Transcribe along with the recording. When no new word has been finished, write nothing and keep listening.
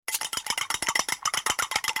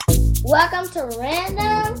Welcome to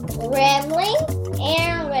Random, Rambling,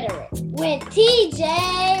 and Rhetoric with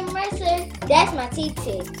TJ Mercer. That's my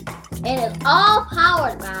TT. And it's all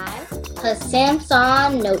powered by her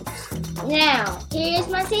Samsung Notes. Now, here's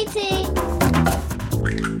my TT.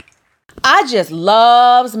 I just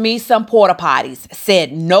loves me some porta potties,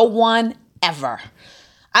 said no one ever.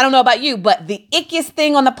 I don't know about you, but the ickiest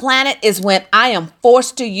thing on the planet is when I am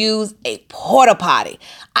forced to use a porta potty.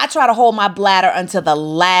 I try to hold my bladder until the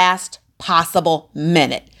last possible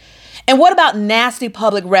minute. And what about nasty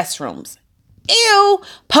public restrooms? Ew,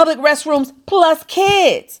 public restrooms plus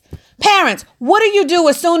kids. Parents, what do you do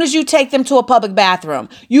as soon as you take them to a public bathroom?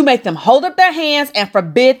 You make them hold up their hands and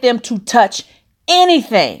forbid them to touch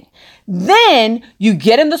anything. Then you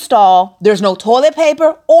get in the stall, there's no toilet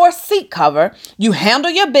paper or seat cover, you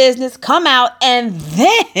handle your business, come out, and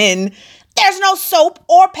then there's no soap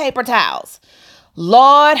or paper towels.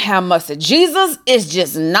 Lord have mercy. Jesus is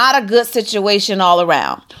just not a good situation all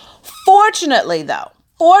around. Fortunately,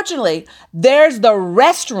 there's the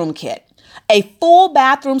restroom kit, a full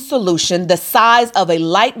bathroom solution the size of a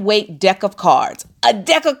lightweight deck of cards. A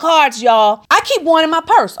deck of cards, y'all. I keep one in my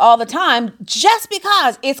purse all the time just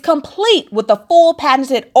because it's complete with a full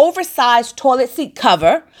patented oversized toilet seat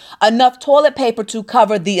cover, enough toilet paper to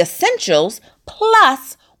cover the essentials,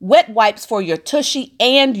 plus wet wipes for your tushy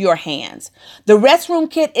and your hands. The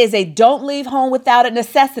restroom kit is a don't leave home without it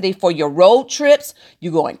necessity for your road trips,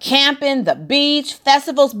 you going camping, the beach,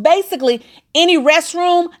 festivals, basically any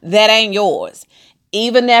restroom that ain't yours.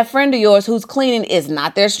 Even that friend of yours who's cleaning is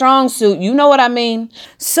not their strong suit. You know what I mean?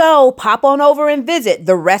 So pop on over and visit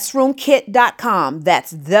therestroomkit.com.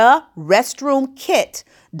 That's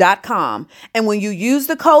therestroomkit.com. And when you use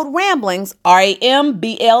the code RAMBLINGS,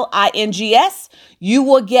 RAMBLINGS, you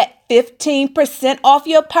will get 15% off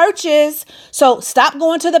your purchase. So stop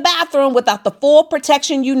going to the bathroom without the full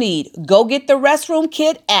protection you need. Go get the restroom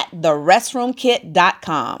kit at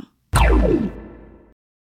therestroomkit.com.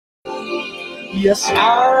 Yes,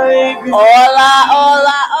 I. Hola.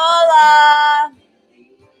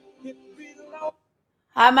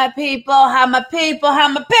 Hi, my people.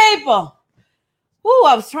 Ooh,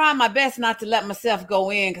 I was trying my best not to let myself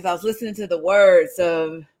go in because I was listening to the words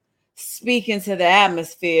of speaking to the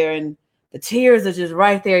atmosphere, and the tears are just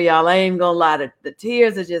right there, y'all. I ain't gonna lie. The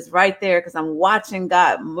tears are just right there because I'm watching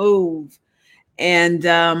God move.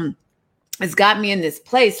 And it's got me in this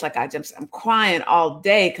place like I'm crying all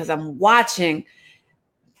day because I'm watching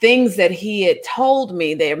things that he had told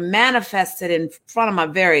me. They're manifested in front of my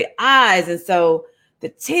very eyes. And so the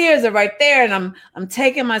tears are right there. And I'm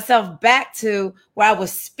taking myself back to where I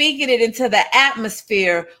was speaking it into the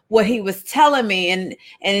atmosphere, what he was telling me. And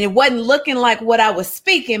it wasn't looking like what I was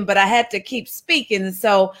speaking, but I had to keep speaking. And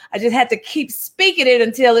so I just had to keep speaking it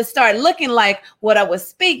until it started looking like what I was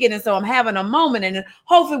speaking. And so I'm having a moment, and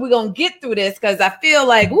hopefully we're going to get through this because I feel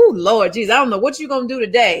like, ooh, Lord, Jesus, I don't know what you're going to do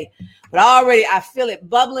today, but already I feel it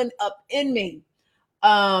bubbling up in me.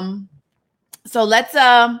 So let's,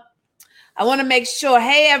 I want to make sure.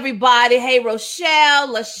 Hey, everybody. Hey, Rochelle,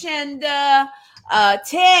 Lashenda,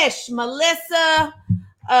 Tish, Melissa.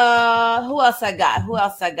 Who else I got?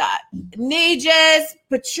 Nijas,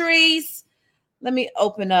 Patrice. Let me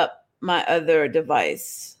open up my other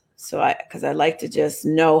device. Because I like to just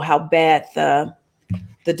know how bad the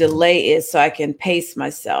delay is so I can pace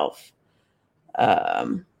myself.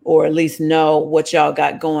 Or at least know what y'all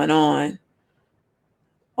got going on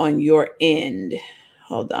your end.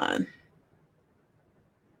 Hold on.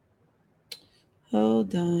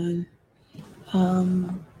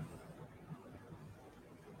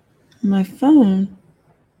 My phone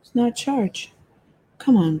is not charged.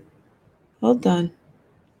 Come on. Hold on.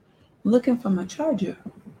 I'm looking for my charger.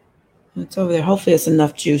 It's over there. Hopefully it's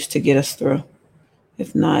enough juice to get us through.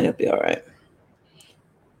 If not, it'll be all right.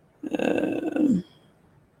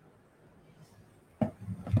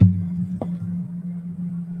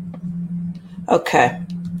 Okay.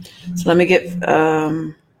 So let me get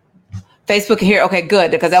Facebook here. Okay,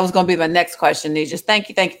 good. Because that was going to be my next question. Just thank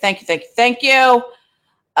you.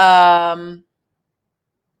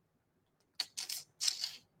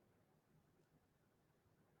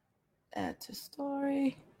 Add to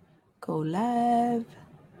story. Go live.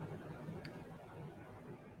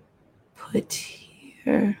 Put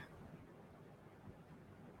here.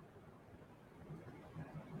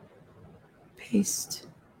 Paste.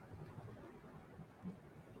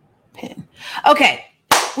 Pin. Okay.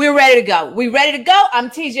 We're ready to go. I'm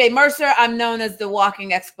TJ Mercer. I'm known as the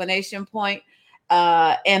walking explanation point,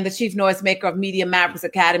 and the chief noise maker of Media Mavericks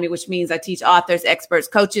Academy, which means I teach authors, experts,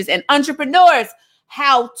 coaches, and entrepreneurs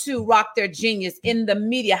how to rock their genius in the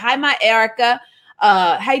media. Hi, my Erica.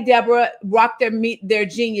 Hey, Deborah, rock their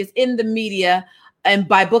genius in the media and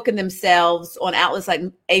by booking themselves on outlets like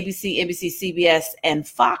ABC, NBC, CBS, and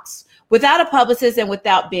Fox without a publicist and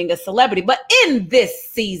without being a celebrity. But in this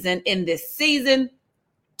season,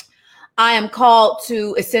 I am called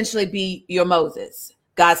to essentially be your Moses.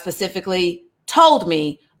 God specifically told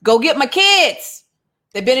me, go get my kids.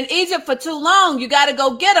 They've been in Egypt for too long. You got to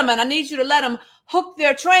go get them. And I need you to let them hook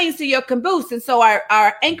their trains to your caboose. And so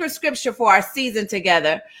our anchor scripture for our season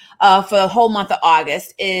together for the whole month of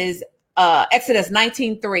August is Exodus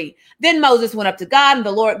 19:3. Then Moses went up to God, and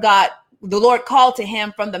the Lord called to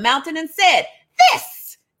him from the mountain and said,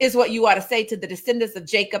 this is what you are to say to the descendants of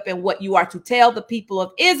Jacob and what you are to tell the people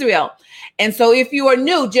of Israel. And so if you are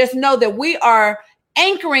new, just know that we are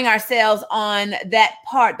anchoring ourselves on that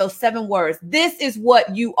part, those 7 words. This is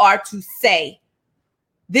what you are to say.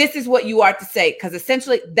 This is what you are to say, because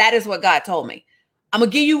essentially that is what God told me. I'm going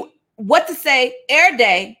to give you what to say every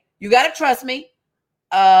day. You got to trust me.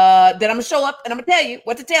 Then I'm going to show up and I'm going to tell you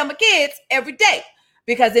what to tell my kids every day.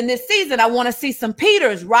 Because in this season, I want to see some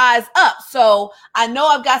Peters rise up. So I know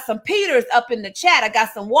I've got some Peters up in the chat. I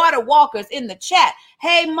got some water walkers in the chat.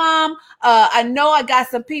 Hey, Mom, I know I got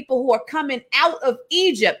some people who are coming out of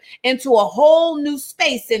Egypt into a whole new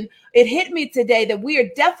space. And it hit me today that we are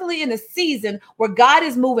definitely in a season where God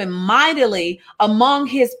is moving mightily among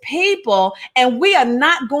his people. And we are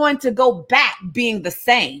not going to go back being the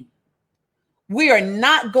same. We are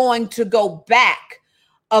not going to go back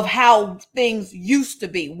of how things used to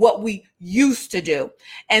be, what we used to do.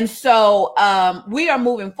 And so we are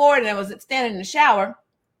moving forward. And I was standing in the shower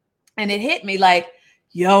and it hit me like,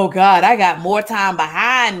 yo, God, I got more time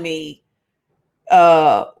behind me.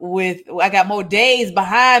 I got more days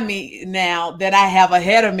behind me now than I have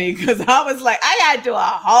ahead of me. Cause I was like, I got to do a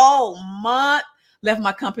whole month. Left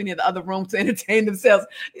my company in the other room to entertain themselves.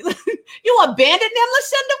 You abandoned them,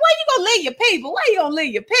 LaShonda? Where you gonna leave your people? Where you gonna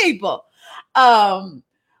leave your people?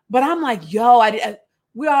 But I'm like, yo,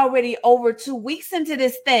 we're already over 2 weeks into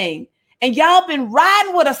this thing. And y'all been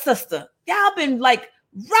riding with a sister. Y'all been like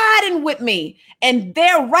riding with me. And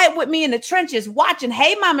they're right with me in the trenches watching.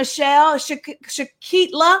 Hey, my Michelle,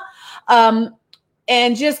 Shakitla.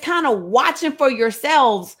 And just kind of watching for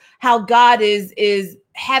yourselves how God is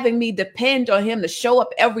having me depend on him to show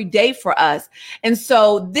up every day for us. And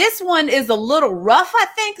so this one is a little rough, I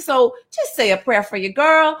think. So just say a prayer for your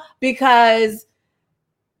girl, because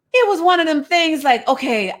it was one of them things like,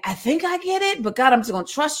 okay, I think I get it, but God, I'm just going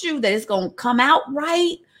to trust you that it's going to come out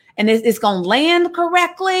right and it's going to land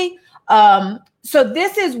correctly. So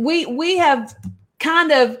this is, we have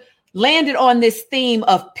kind of landed on this theme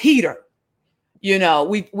of Peter. You know,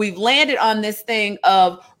 we've landed on this thing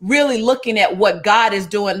of really looking at what God is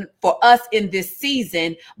doing for us in this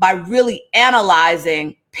season by really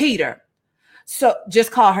analyzing Peter. So just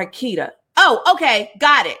call her Keita. Oh, okay.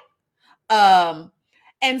 Got it.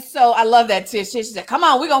 And so I love that Tish. She said, come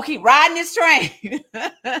on, we're going to keep riding this train.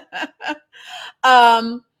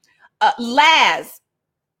 Laz,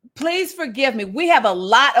 please forgive me. We have a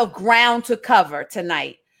lot of ground to cover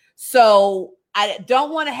tonight. So I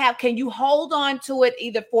don't want to have, can you hold on to it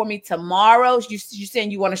either for me tomorrow? You saying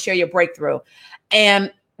you want to share your breakthrough, and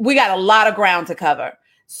we got a lot of ground to cover.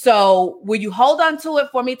 So will you hold on to it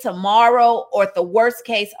for me tomorrow, or at the worst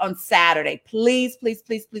case on Saturday? Please, please,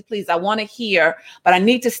 please, please, please. I want to hear, but I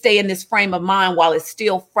need to stay in this frame of mind while it's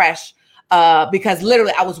still fresh, because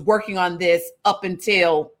literally I was working on this up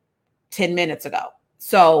until 10 minutes ago.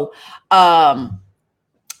 So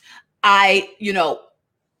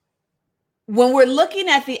when we're looking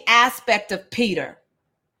at the aspect of Peter,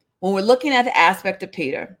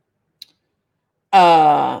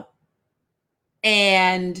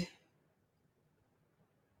 and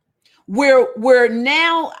we're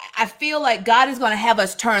now, I feel like God is going to have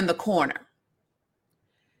us turn the corner.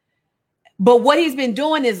 But what he's been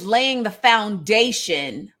doing is laying the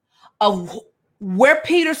foundation of where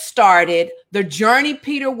Peter started, the journey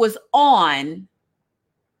Peter was on,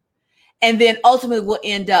 and then ultimately we'll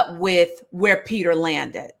end up with where Peter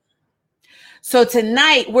landed. So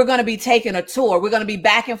tonight we're going to be taking a tour. We're going to be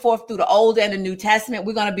back and forth through the Old and the New Testament.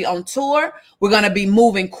 We're going to be on tour. We're going to be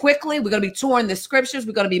moving quickly. We're going to be touring the scriptures.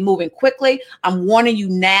 We're going to be moving quickly. I'm warning you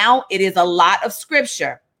now, it is a lot of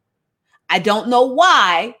scripture. I don't know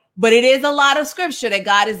why, but it is a lot of scripture that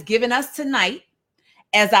God has given us tonight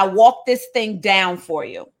as I walk this thing down for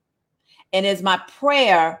you. And it's my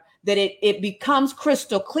prayer that it becomes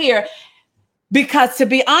crystal clear, because to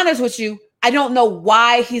be honest with you, I don't know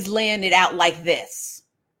why he's laying it out like this.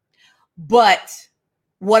 But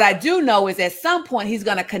what I do know is at some point he's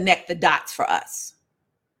going to connect the dots for us.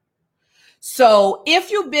 So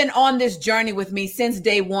if you've been on this journey with me since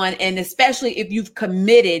day one, and especially if you've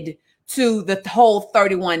committed to the whole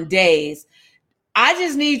 31 days, I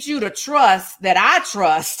just need you to trust that I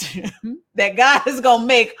trust that God is going to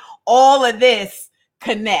make all of this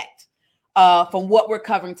connect from what we're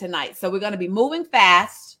covering tonight. So we're going to be moving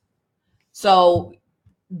fast. So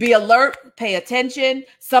be alert, pay attention.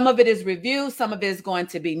 Some of it is review. Some of it is going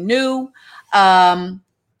to be new.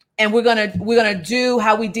 And we're gonna do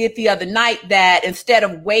how we did the other night, that instead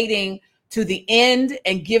of waiting to the end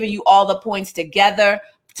and giving you all the points together,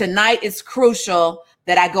 tonight it's crucial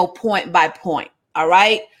that I go point by point. All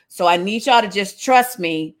right. So I need y'all to just trust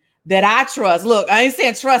me that I trust. Look, I ain't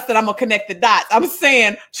saying trust that I'm gonna connect the dots. I'm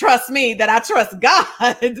saying trust me that I trust God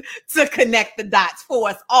to connect the dots for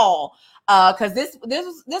us all. Because this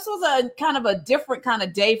was a kind of a different kind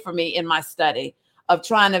of day for me in my study of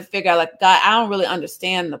trying to figure out, like, God, I don't really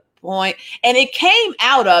understand the point. And it came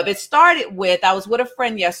out of, it started with, I was with a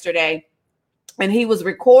friend yesterday and he was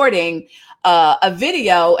recording a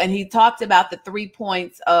video, and he talked about the 3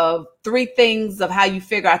 points of 3 things of how you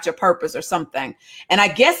figure out your purpose or something. And I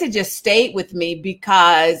guess it just stayed with me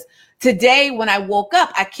because today when I woke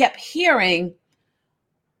up, I kept hearing,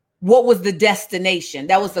 what was the destination?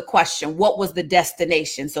 That was the question. What was the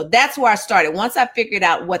destination? So that's where I started. Once I figured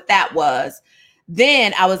out what that was,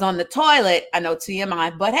 then I was on the toilet. I know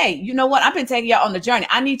TMI, but hey, you know what? I've been taking y'all on the journey.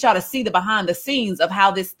 I need y'all to see the behind the scenes of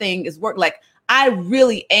how this thing is work. Like, I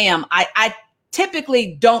really am. I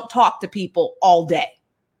typically don't talk to people all day.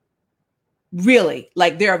 Really.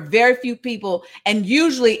 Like, there are very few people, and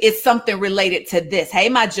usually it's something related to this. Hey,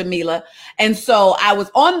 my Jamila. And so I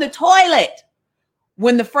was on the toilet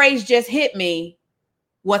when the phrase just hit me.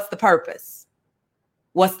 What's the purpose?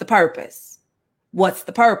 What's the purpose? What's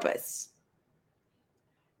the purpose?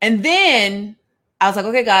 And then I was like,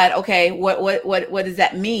 okay, God, okay, what does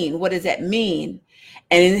that mean? What does that mean?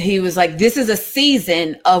 And he was like, this is a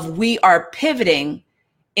season of, we are pivoting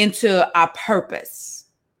into our purpose.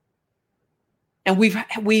 And we've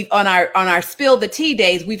on our Spill the Tea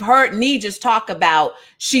days, we've heard Nee just talk about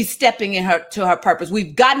she's stepping to her purpose.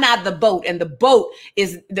 We've gotten out of the boat, and the boat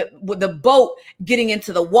is the boat getting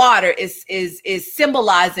into the water is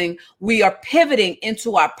symbolizing we are pivoting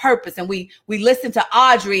into our purpose. And we listened to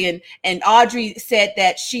Audrey, and Audrey said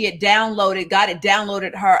that she had God had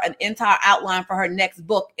downloaded her an entire outline for her next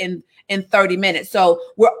book in 30 minutes. So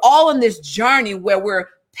we're all on this journey where we're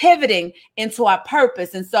pivoting into our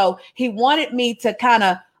purpose. And so he wanted me to kind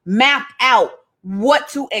of map out what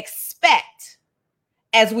to expect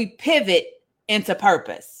as we pivot into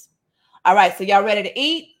purpose. All right. So y'all ready to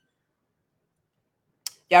eat?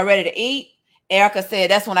 Y'all ready to eat? Erica said,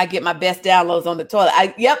 that's when I get my best downloads on the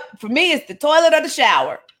toilet. Yep. For me, it's the toilet or the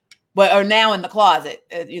shower, or now in the closet,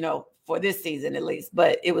 for this season at least,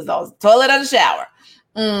 but it was all toilet or the shower.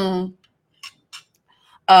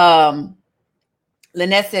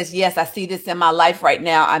 Lynette says, yes, I see this in my life right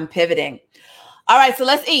now. I'm pivoting. All right, so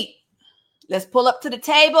let's eat. Let's pull up to the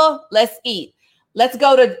table. Let's eat. Let's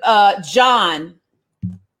go to John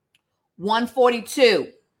 1:42.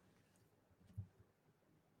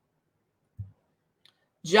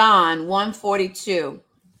 John 1:42.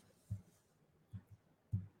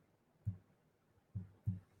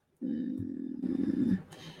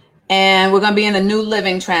 And we're going to be in the New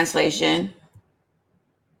Living Translation.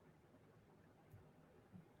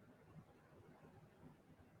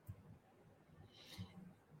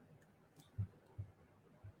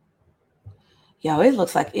 Yo, it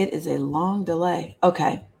looks like it is a long delay.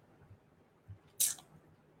 Okay.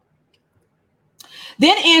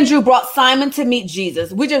 Then Andrew brought Simon to meet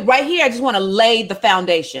Jesus. Right here, I just want to lay the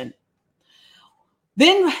foundation.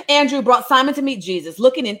 Then Andrew brought Simon to meet Jesus.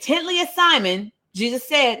 Looking intently at Simon, Jesus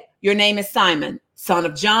said, your name is Simon, son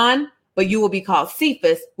of John, but you will be called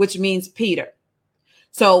Cephas, which means Peter.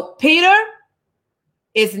 So Peter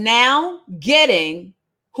is now getting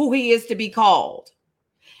who he is to be called.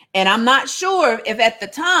 And I'm not sure if at the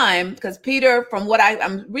time, because Peter, from what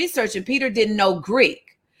I'm researching, Peter didn't know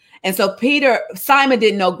Greek. And so Simon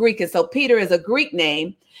didn't know Greek. And so Peter is a Greek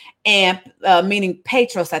name, and meaning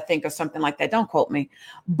Petros, I think, or something like that. Don't quote me.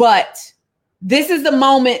 But this is the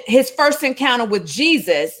moment, his first encounter with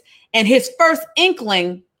Jesus and his first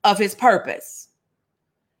inkling of his purpose.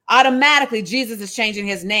 Automatically, Jesus is changing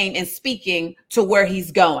his name and speaking to where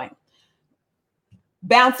he's going.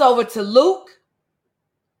 Bounce over to Luke.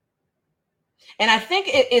 And I think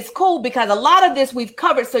it's cool because a lot of this we've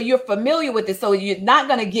covered, so you're familiar with it. So you're not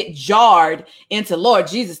going to get jarred into Lord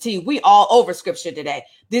Jesus T. We all over scripture today.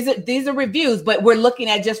 These are reviews, but we're looking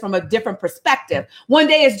at just from a different perspective. One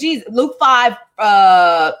day is Jesus, Luke 5,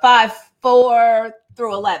 4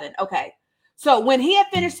 through 11. Okay. So when he had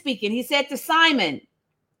finished speaking, he said to Simon,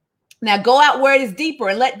 now go out where it is deeper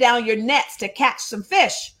and let down your nets to catch some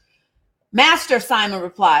fish. Master, Simon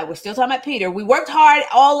replied, we're still talking about Peter. We worked hard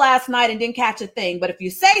all last night and didn't catch a thing. But if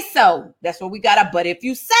you say so, that's what we got up. But if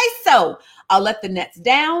you say so, I'll let the nets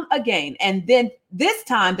down again. And then this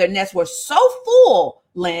time their nets were so full,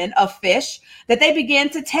 Lynn, of fish that they began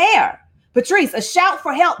to tear. Patrice, a shout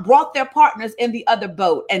for help brought their partners in the other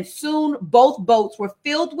boat. And soon both boats were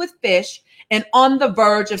filled with fish and on the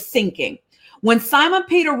verge of sinking. When Simon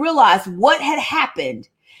Peter realized what had happened,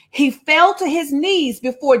 he fell to his knees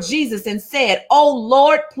before Jesus and said, oh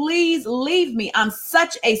Lord, please leave me. I'm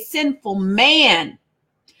such a sinful man.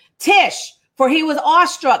 Tish, for he was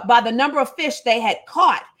awestruck by the number of fish they had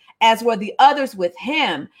caught, as were the others with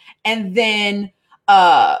him. And then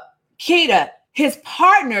Kita, his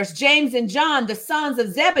partners, James and John, the sons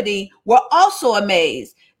of Zebedee, were also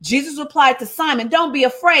amazed. Jesus replied to Simon, don't be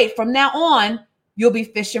afraid. From now on, you'll be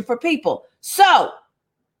fishing for people. So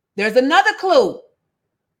there's another clue.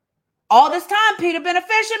 All this time, Peter been a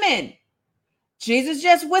fisherman. Jesus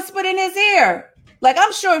just whispered in his ear. Like,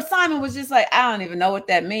 I'm sure Simon was just like, I don't even know what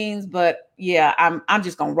that means, but yeah, I'm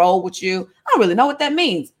just gonna roll with you. I don't really know what that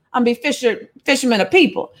means. I'm be fisherman of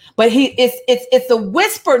people. But it's a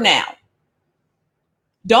whisper now.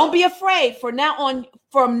 Don't be afraid. From now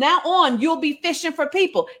on, you'll be fishing for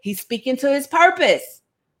people. He's speaking to his purpose.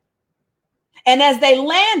 And as they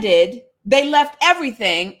landed, they left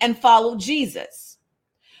everything and followed Jesus.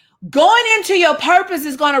 Going into your purpose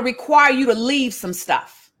is going to require you to leave some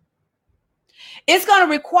stuff. It's going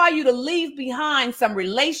to require you to leave behind some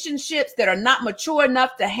relationships that are not mature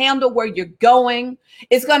enough to handle where you're going.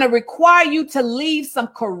 It's going to require you to leave some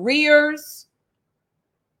careers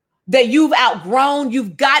that you've outgrown.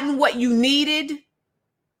 You've gotten what you needed,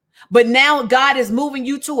 but now God is moving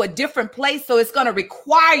you to a different place. So it's going to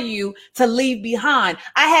require you to leave behind.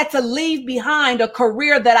 I had to leave behind a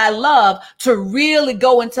career that I love to really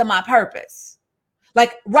go into my purpose.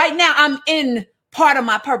 Like right now, I'm in part of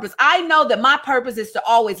my purpose. I know that my purpose is to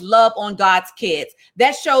always love on God's kids.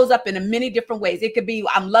 That shows up in many different ways. It could be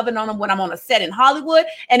I'm loving on them when I'm on a set in Hollywood,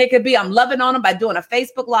 and it could be I'm loving on them by doing a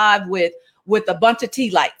Facebook Live with a bunch of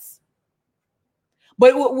tea lights.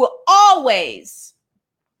 But it will always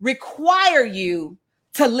require you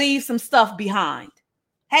to leave some stuff behind.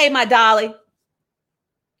 Hey, my dolly.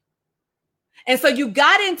 And so you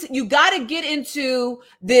got to get into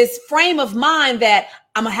this frame of mind that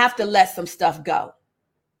I'm going to have to let some stuff go.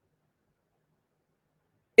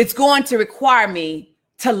 It's going to require me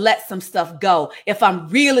to let some stuff go if I'm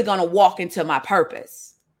really going to walk into my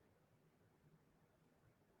purpose.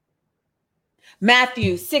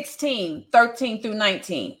 Matthew 16, 13 through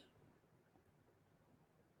 19.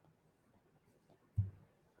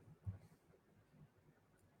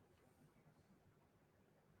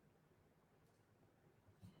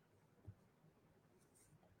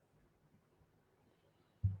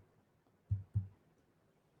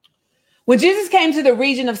 When Jesus came to the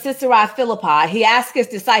region of Caesarea Philippi, he asked his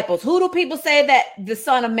disciples, who do people say that the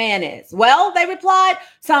Son of Man is? Well, they replied,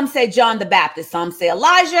 some say John the Baptist, some say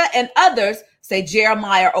Elijah, and others say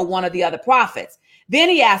Jeremiah or one of the other prophets. Then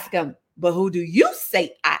he asked them, but who do you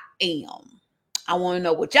say I am? I want to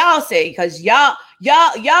know what y'all say, because y'all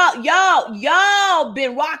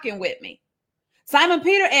been rocking with me. Simon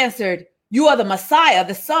Peter answered, you are the Messiah,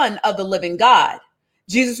 the Son of the living God.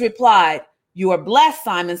 Jesus replied, you are blessed,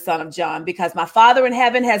 Simon, son of John, because my Father in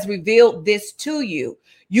heaven has revealed this to you.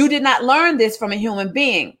 You did not learn this from a human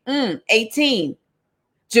being. 18.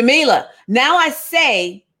 Jamila, now I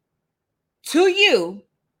say to you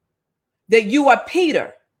that you are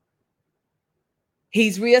Peter.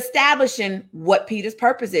 He's reestablishing what Peter's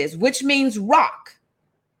purpose is, which means rock.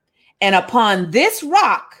 And upon this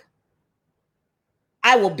rock,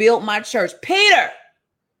 I will build my church. Peter,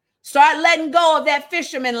 start letting go of that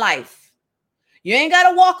fisherman life. You ain't got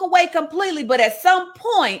to walk away completely, but at some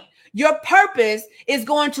point, your purpose is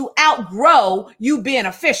going to outgrow you being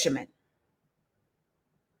a fisherman.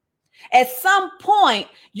 At some point,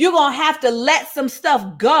 you're going to have to let some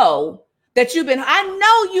stuff go that you've been. I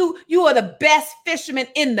know you are the best fisherman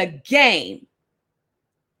in the game,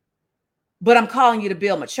 but I'm calling you to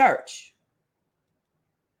build my church.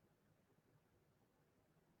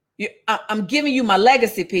 I'm giving you my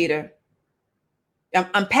legacy, Peter.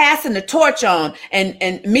 I'm passing the torch on,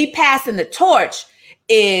 and me passing the torch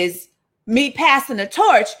is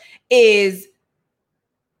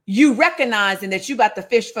you recognizing that you about to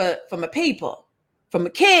fish for my people, for my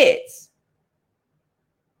kids.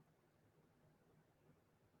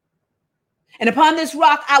 And upon this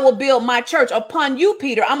rock, I will build my church. Upon you,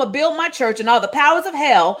 Peter, I'm going to build my church, and all the powers of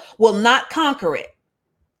hell will not conquer it.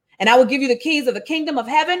 And I will give you the keys of the kingdom of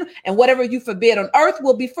heaven, and whatever you forbid on earth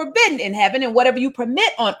will be forbidden in heaven, and whatever you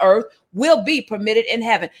permit on earth will be permitted in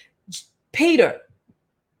heaven. Peter,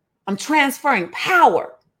 I'm transferring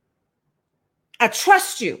power. I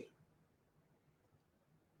trust you.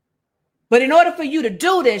 But in order for you to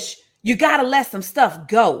do this, you got to let some stuff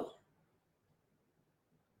go.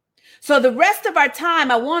 So the rest of our time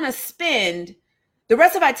I want to spend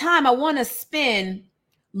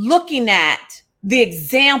looking at the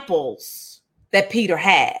examples that Peter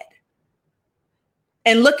had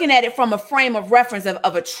and looking at it from a frame of reference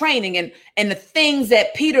of a training and the things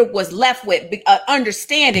that Peter was left with,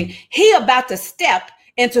 understanding he about to step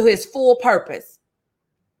into his full purpose.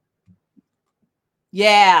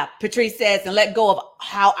 Yeah, Patrice says, and let go of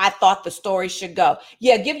how I thought the story should go.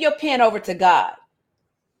 Yeah, give your pen over to God.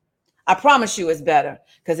 I promise you it's better.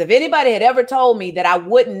 Because if anybody had ever told me that I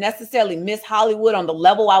wouldn't necessarily miss Hollywood on the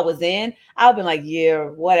level I was in, I would have been like, yeah,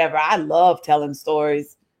 whatever. I love telling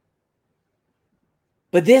stories.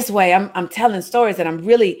 But this way, I'm telling stories and I'm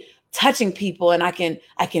really touching people, and I can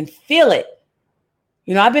feel it.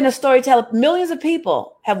 You know, I've been a storyteller. Millions of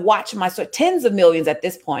people have watched my story. Tens of millions at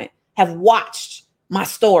this point have watched my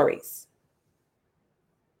stories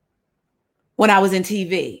when I was in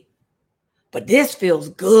TV. But this feels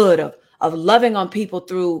good of loving on people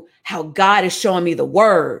through how God is showing me the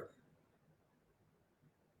word.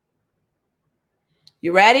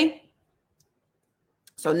 You ready?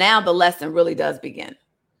 So now the lesson really does begin.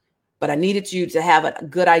 But I needed you to have a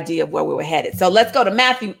good idea of where we were headed. So let's go to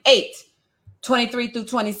Matthew 8:23 through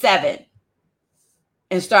 27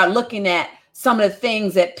 and start looking at some of the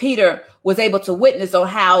things that Peter was able to witness on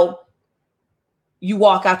how you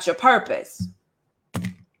walk out your purpose.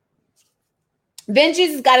 Then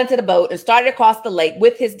Jesus got into the boat and started across the lake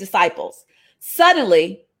with his disciples.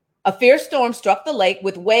 Suddenly, a fierce storm struck the lake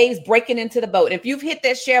with waves breaking into the boat. And if you've hit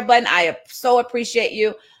that share button, I so appreciate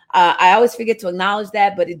you. I always forget to acknowledge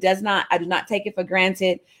that, but I do not take it for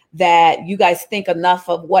granted that you guys think enough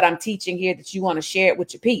of what I'm teaching here that you want to share it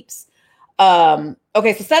with your peeps.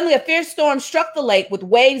 Okay, so suddenly a fierce storm struck the lake with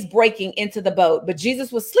waves breaking into the boat, but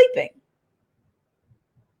Jesus was sleeping.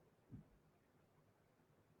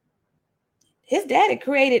 His daddy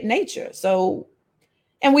created nature.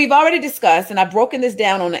 And we've already discussed, and I've broken this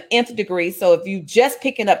down on an nth degree. So if you just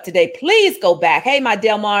picking up today, please go back. Hey, my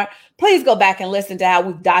Delmar, please go back and listen to how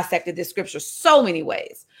we've dissected this scripture so many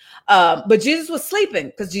ways. But Jesus was sleeping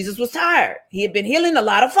because Jesus was tired. He had been healing a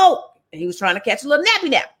lot of folk, and he was trying to catch a little nappy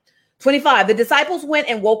nap. 25, the disciples went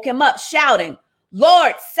and woke him up, shouting,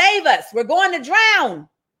 "Lord, save us. We're going to drown."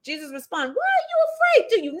 Jesus responded, "Why are you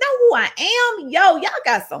afraid? Do you know who I am? Yo, y'all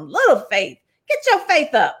got some little faith. Get your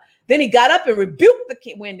faith up." Then he got up and rebuked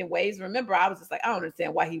the wind and waves. Remember, I was just like, I don't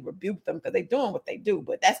understand why he rebuked them because they're doing what they do.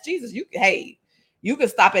 But that's Jesus. You can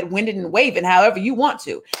stop at winding and waving however you want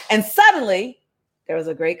to. And suddenly there was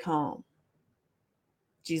a great calm.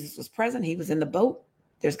 Jesus was present. He was in the boat.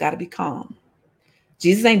 There's got to be calm.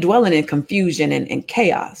 Jesus ain't dwelling in confusion and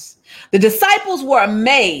chaos. The disciples were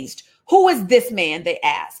amazed. "Who is this man?" they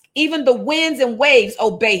asked. "Even the winds and waves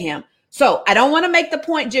obey him." So I don't want to make the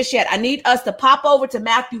point just yet. I need us to pop over to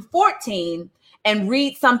Matthew 14 and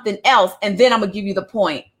read something else. And then I'm going to give you the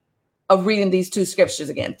point of reading these two scriptures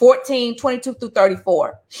again. 14:22 through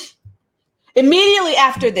 34. Immediately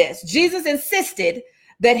after this, Jesus insisted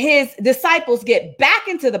that his disciples get back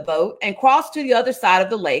into the boat and cross to the other side of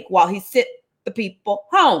the lake while he sent the people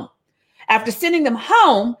home. After sending them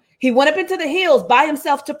home, he went up into the hills by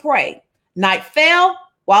himself to pray. Night fell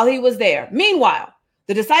while he was there. Meanwhile,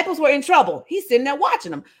 the disciples were in trouble. He's sitting there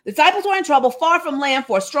watching them. The disciples were in trouble far from land,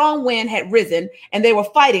 for a strong wind had risen and they were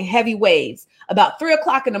fighting heavy waves. About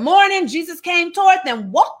 3:00 in the morning, Jesus came toward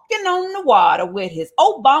them walking on the water with his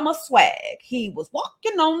Obama swag. He was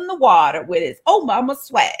walking on the water with his Obama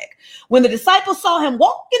swag. When the disciples saw him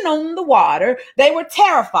walking on the water, they were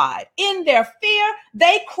terrified. In their fear,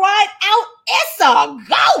 they cried out, "It's a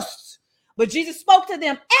ghost!" But Jesus spoke to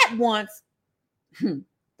them at once.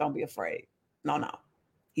 Don't be afraid. No.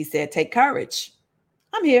 He said, "Take courage.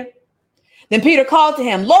 I'm here." Then Peter called to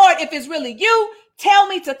him, "Lord, if it's really you, tell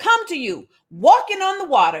me to come to you, walking on the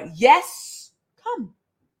water." "Yes, come."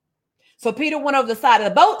 So Peter went over the side of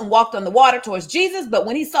the boat and walked on the water towards Jesus. But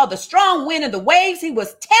when he saw the strong wind and the waves, he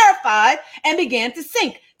was terrified and began to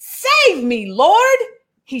sink. "Save me, Lord,"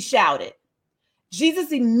 he shouted.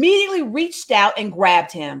 Jesus immediately reached out and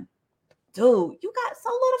grabbed him. "Dude, you got so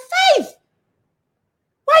little faith.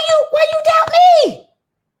 Why you doubt me?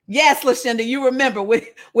 Yes, Lashenda, you remember with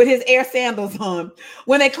his air sandals on.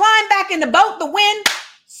 When they climbed back in the boat, the wind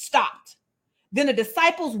stopped. Then the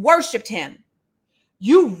disciples worshiped him.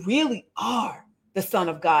 You really are the Son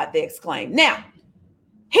of God, they exclaimed. Now,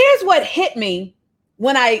 here's what hit me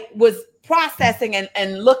when I was processing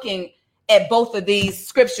and looking at both of these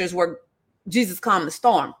scriptures where Jesus calmed the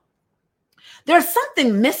storm. There's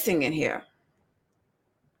something missing in here.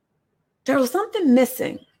 There was something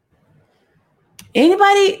missing.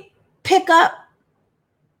 Anybody pick up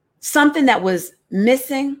something that was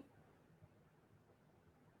missing?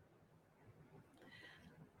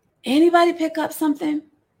 Anybody pick up something?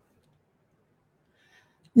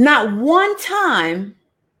 Not one time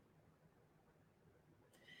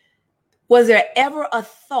was there ever a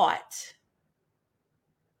thought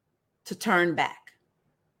to turn back.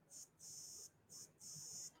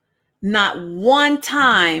 Not one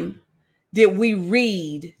time did we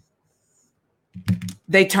read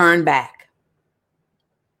they turned back.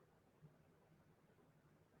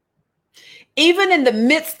 Even in the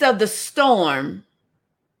midst of the storm,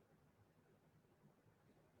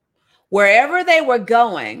 wherever they were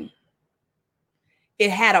going, it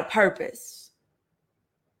had a purpose.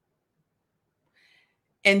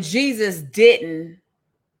 And Jesus didn't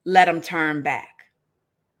let them turn back.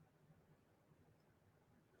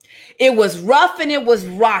 It was rough and it was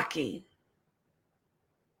rocky,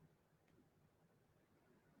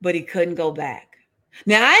 but he couldn't go back.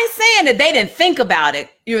 Now, I ain't saying that they didn't think about it,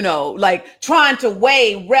 like trying to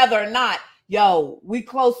weigh whether or not, we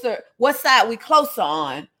closer, what side we closer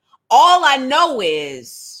on. All I know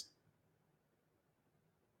is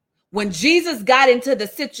when Jesus got into the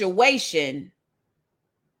situation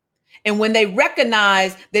and when they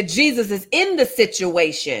recognized that Jesus is in the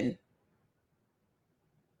situation,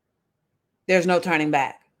 there's no turning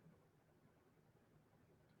back.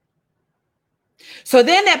 So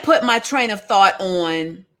then that put my train of thought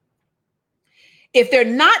on, if they're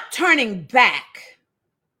not turning back,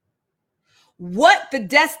 what the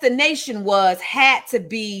destination was had to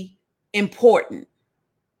be important.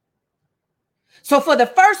 So for the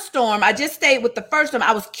first storm, I just stayed with the first storm.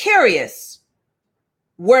 I was curious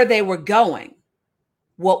where they were going.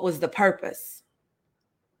 What was the purpose?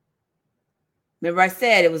 Remember I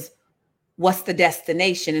said it was, what's the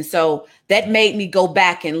destination? And so that made me go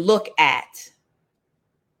back and look at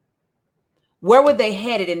where were they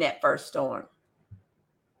headed in that first storm?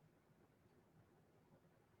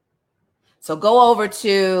 So go over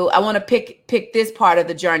to, I want to pick this part of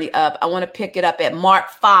the journey up. I want to pick it up at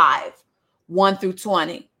Mark 5, 1 through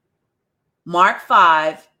 20. Mark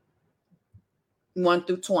 5, 1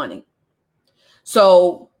 through 20.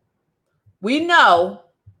 So we know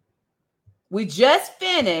we just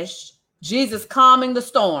finished Jesus calming the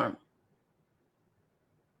storm.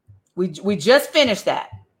 We just finished that.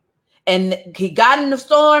 And he got in the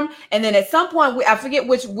storm. And then at some point, I forget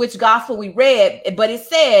which gospel we read, but it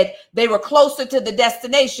said they were closer to the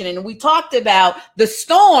destination. And we talked about the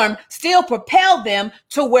storm still propelled them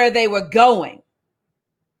to where they were going.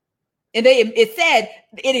 And it said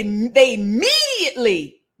they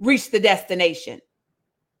immediately reached the destination.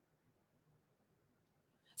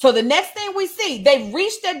 So the next thing we see, they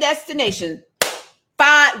reached their destination.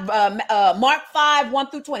 Mark 5, 1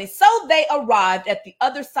 through 20. So they arrived at the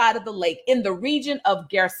other side of the lake in the region of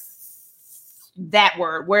that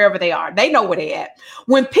word, wherever they are. They know where they at.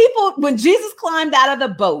 When Jesus climbed out of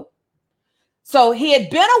the boat, so he had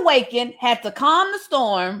been awakened, had to calm the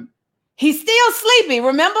storm. He's still sleepy.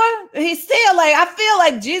 Remember? He's still I feel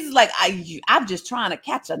like Jesus, I'm just trying to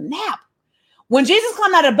catch a nap. When Jesus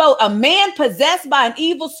climbed out of the boat, a man possessed by an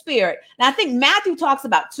evil spirit. And I think Matthew talks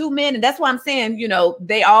about two men. And that's why I'm saying,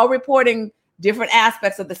 they all reporting different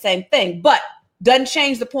aspects of the same thing, but doesn't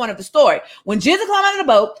change the point of the story. When Jesus climbed out of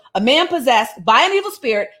the boat, a man possessed by an evil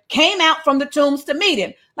spirit came out from the tombs to meet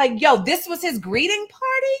him. This was his greeting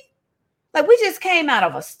party. We just came out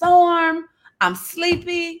of a storm. I'm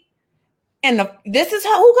sleepy. And this is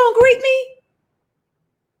who gonna greet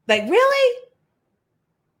me? Really?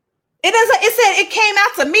 It said it came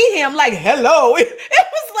out to meet him hello. It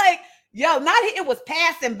was it was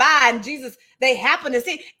passing by and Jesus, they happened to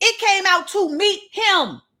see. It came out to meet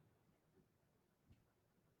him.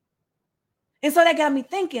 And so that got me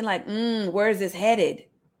thinking where is this headed?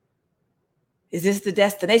 Is this the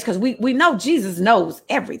destination? Because we know Jesus knows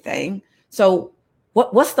everything. So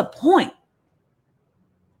what's the point?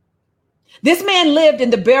 This man lived in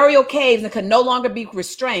the burial caves and could no longer be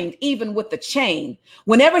restrained, even with the chain.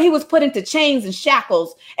 Whenever he was put into chains and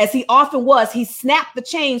shackles, as he often was, he snapped the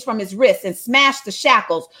chains from his wrists and smashed the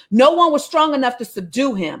shackles. No one was strong enough to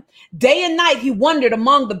subdue him. Day and night, he wandered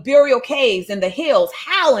among the burial caves and the hills,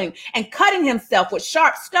 howling and cutting himself with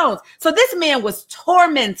sharp stones. So this man was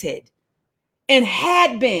tormented and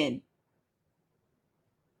had been.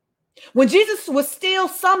 When Jesus was still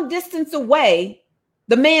some distance away,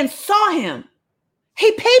 the man saw him.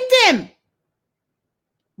 He peeped him,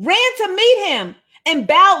 ran to meet him, and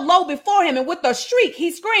bowed low before him. And with a shriek,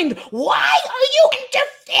 he screamed, "Why are you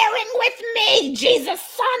interfering with me, Jesus,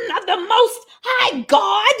 Son of the Most High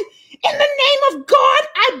God? In the name of God,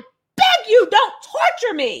 I beg you, don't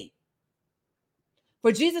torture me."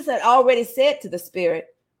 For Jesus had already said to the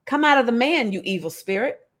spirit, "Come out of the man, you evil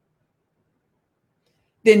spirit."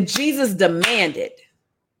 Then Jesus demanded,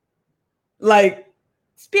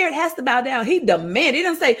 spirit has to bow down. He demanded. He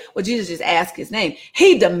didn't say, well, Jesus just asked his name.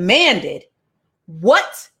 He demanded,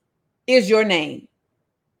 "What is your name?"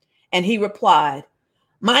 And he replied,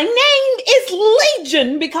 "My name is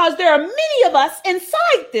Legion, because there are many of us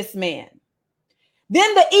inside this man."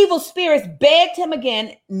 Then the evil spirits begged him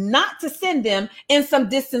again not to send them in some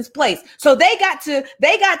distant place. So they got to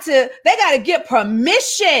get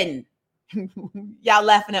permission. Y'all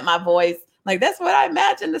laughing at my voice. That's what I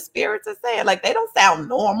imagine the spirits are saying. They don't sound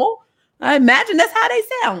normal. I imagine that's how they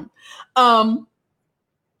sound.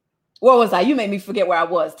 Where was I? You made me forget where I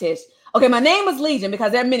was, Tish. Okay, my name is Legion,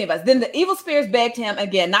 because there are many of us. Then the evil spirits begged him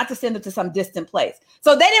again not to send them to some distant place.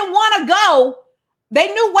 So they didn't want to go. They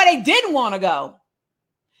knew where they didn't want to go.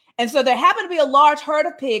 And so there happened to be a large herd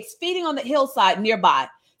of pigs feeding on the hillside nearby.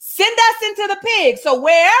 Send us into the pigs. So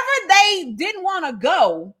wherever they didn't want to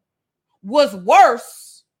go was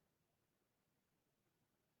worse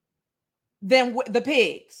than the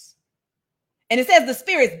pigs. And it says the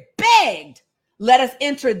spirits begged, "Let us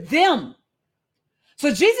enter them."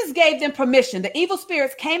 So Jesus gave them permission. The evil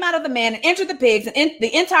spirits came out of the man and entered the pigs, and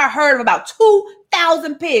the entire herd of about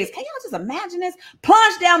 2,000 pigs, can y'all just imagine this,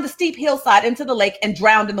 plunged down the steep hillside into the lake and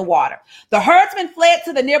drowned in the water. The herdsmen fled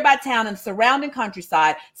to the nearby town and surrounding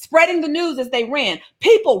countryside, spreading the news as they ran.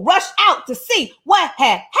 People rushed out to see what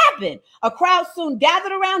had happened. A crowd soon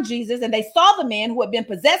gathered around Jesus, and they saw the man who had been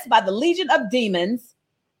possessed by the legion of demons.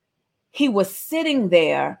 He was sitting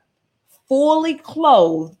there, fully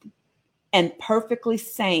clothed and perfectly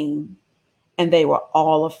sane, and they were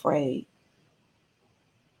all afraid.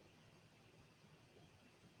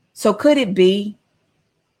 So could it be?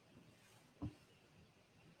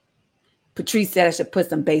 Patrice said I should put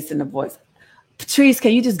some bass in the voice. Patrice,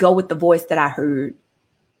 can you just go with the voice that I heard?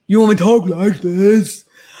 You want me to talk like this?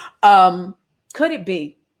 Could it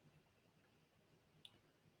be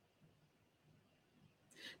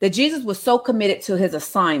that Jesus was so committed to his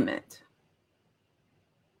assignment?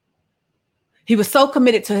 He was so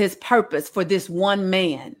committed to his purpose for this one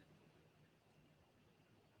man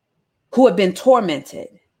who had been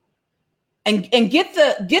tormented. And get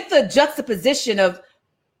the juxtaposition of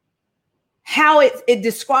how it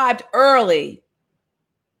described early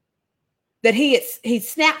that he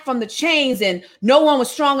snapped from the chains and no one was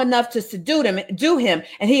strong enough to subdue him,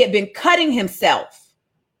 and he had been cutting himself,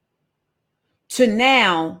 to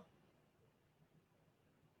now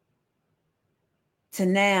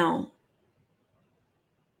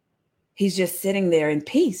he's just sitting there in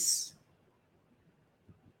peace.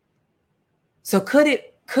 So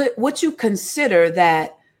would you consider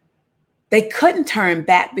that they couldn't turn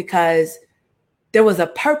back because there was a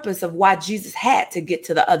purpose of why Jesus had to get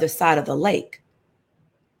to the other side of the lake?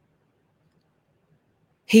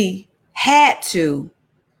 He had to,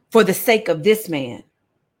 for the sake of this man.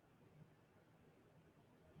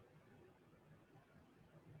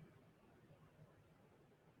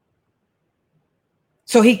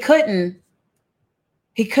 So he couldn't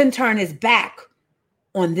turn his back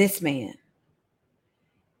on this man.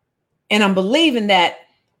 And I'm believing that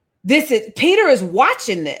Peter is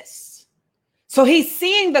watching this. So he's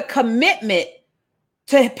seeing the commitment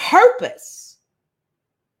to purpose.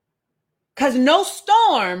 Because no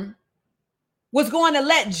storm was going to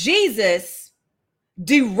let Jesus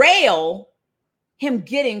derail him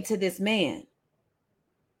getting to this man.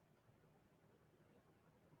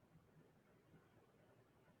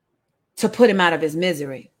 To put him out of his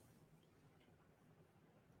misery.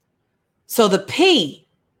 So the P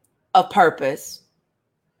of purpose,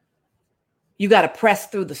 you got to press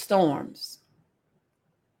through the storms.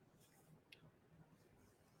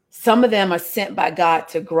 Some of them are sent by God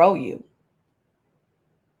to grow you.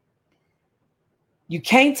 You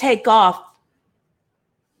can't take off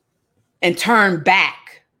and turn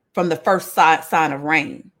back from the first sign of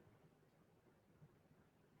rain.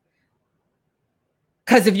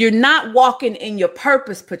 Because if you're not walking in your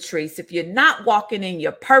purpose, Patrice, if you're not walking in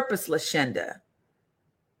your purpose, Lashenda,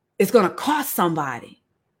 it's going to cost somebody.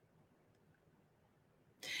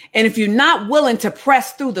 And if you're not willing to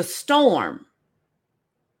press through the storm,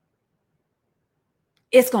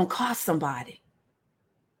 it's going to cost somebody.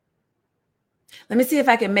 Let me see if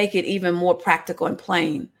I can make it even more practical and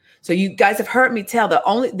plain. So you guys have heard me tell the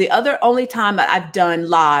only time that I've done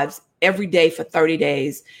lives every day for 30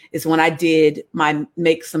 days is when I did my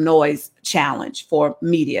Make Some Noise challenge for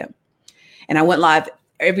media. And I went live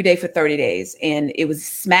every day for 30 days. And it was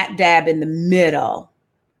smack dab in the middle.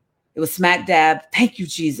 It was smack dab. Thank you,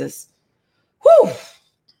 Jesus. Whew.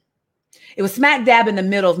 It was smack dab in the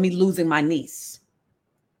middle of me losing my niece.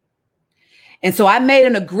 And so I made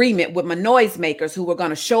an agreement with my noisemakers who were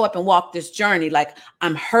going to show up and walk this journey. Like,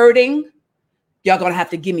 I'm hurting. Y'all going to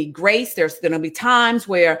have to give me grace. There's going to be times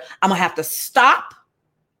where I'm going to have to stop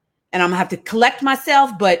and I'm going to have to collect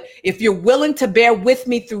myself. But if you're willing to bear with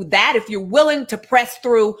me through that, if you're willing to press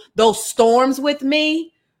through those storms with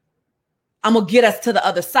me, I'm going to get us to the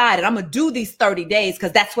other side. And I'm going to do these 30 days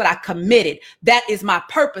because that's what I committed. That is my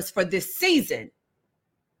purpose for this season.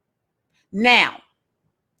 Now,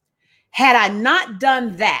 had I not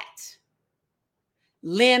done that,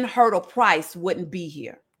 Lynn Hurdle Price wouldn't be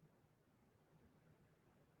here.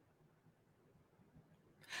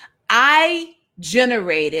 I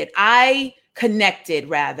connected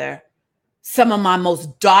some of my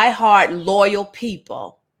most diehard loyal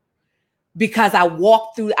people because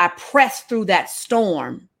I pressed through that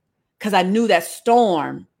storm because I knew that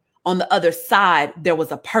storm on the other side, there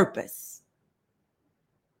was a purpose.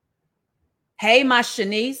 Hey, my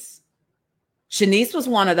Shanice. Shanice was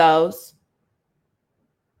one of those.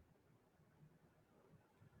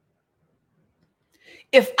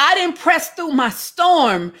 If I didn't press through my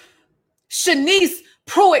storm, Shanice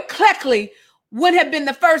Pruitt-Cleckley would have been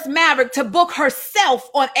the first Maverick to book herself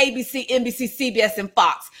on ABC, NBC, CBS, and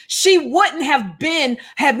Fox. She wouldn't have gotten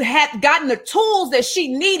the tools that she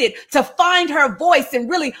needed to find her voice and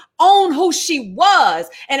really own who she was.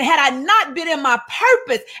 And had I not been in my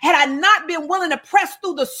purpose, had I not been willing to press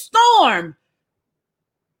through the storm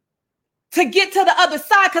to get to the other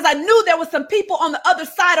side, because I knew there were some people on the other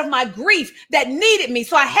side of my grief that needed me.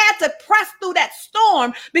 So I had to press through that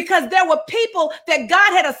storm because there were people that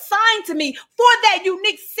God had assigned to me for that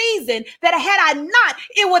unique season that had I not,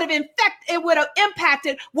 it would have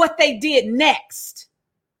impacted what they did next.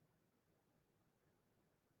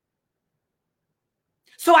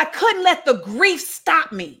 So I couldn't let the grief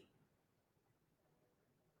stop me.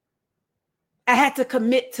 I had to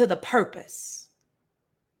commit to the purpose.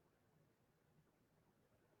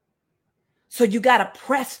 So you got to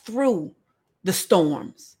press through the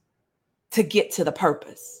storms to get to the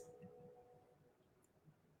purpose.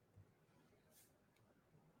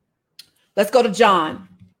 Let's go to John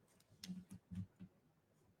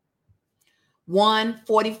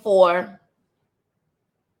 1:44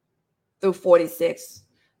 through 46.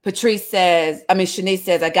 Shanice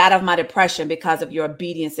says, I got off my depression because of your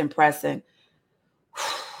obedience and pressing.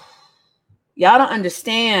 Y'all don't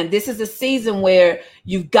understand. This is a season where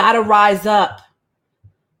you've got to rise up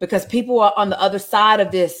because people are on the other side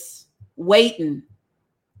of this waiting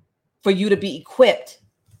for you to be equipped.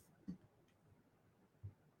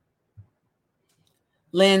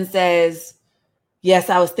 Lynn says, yes,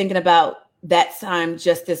 I was thinking about that time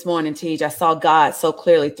just this morning, Tej. I saw God so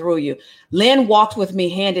clearly through you. Lynn walked with me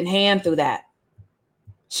hand in hand through that.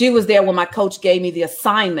 She was there when my coach gave me the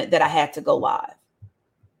assignment that I had to go live.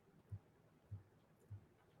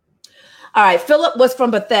 All right, Philip was from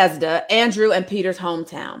Bethesda, Andrew and Peter's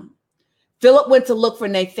hometown. Philip went to look for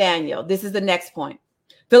Nathanael. This is the next point.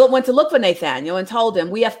 Philip went to look for Nathanael and told him,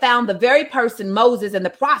 we have found the very person Moses and the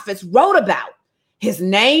prophets wrote about. His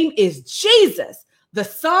name is Jesus, the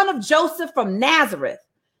son of Joseph from Nazareth.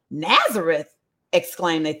 Nazareth,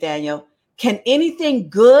 exclaimed Nathanael. Can anything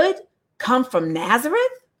good come from Nazareth?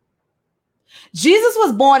 Jesus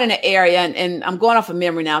was born in an area, and I'm going off of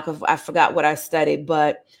memory now because I forgot what I studied,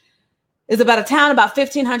 but it's about a town about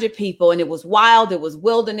 1,500 people, and it was wild. It was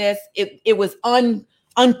wilderness. It was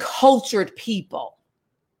uncultured people.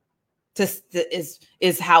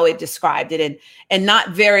 Is how it described it, and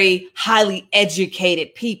not very highly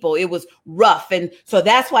educated people. It was rough, and so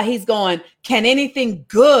that's why he's going. Can anything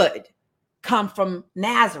good come from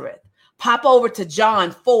Nazareth? Pop over to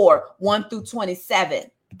John 4:1 through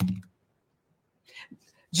 27.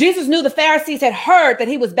 Jesus knew the Pharisees had heard that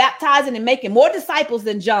he was baptizing and making more disciples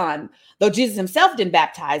than John, though Jesus himself didn't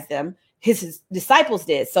baptize them. his disciples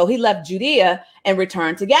did. So he left Judea and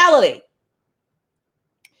returned to Galilee.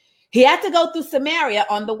 He had to go through Samaria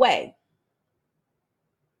on the way.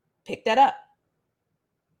 Pick that up.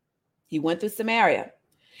 He went through Samaria.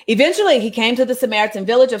 Eventually, he came to the Samaritan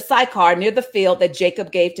village of Sychar near the field that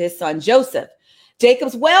Jacob gave to his son Joseph.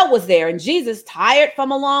 Jacob's well was there, and Jesus, tired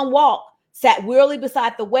from a long walk, sat wearily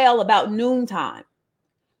beside the well about noontime.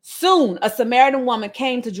 Soon, a Samaritan woman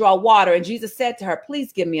came to draw water, and Jesus said to her,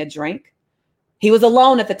 "Please give me a drink." He was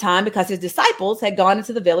alone at the time because his disciples had gone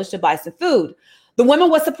into the village to buy some food. The woman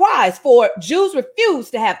was surprised, for Jews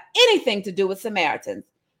refused to have anything to do with Samaritans.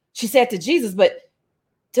 She said to Jesus, "But,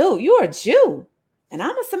 dude, you're a Jew, and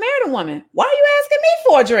I'm a Samaritan woman. Why are you asking me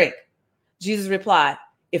for a drink?" Jesus replied,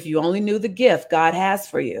 "If you only knew the gift God has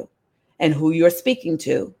for you and who you're speaking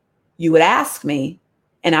to, you would ask me,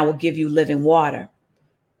 and I will give you living water.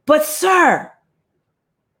 But, sir,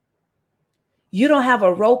 you don't have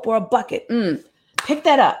a rope or a bucket." Pick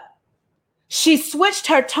that up. She switched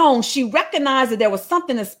her tone. She recognized that there was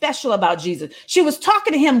something special about Jesus. She was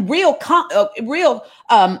talking to him real common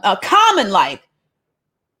like.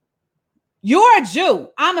 "You're a Jew.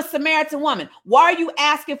 I'm a Samaritan woman. Why are you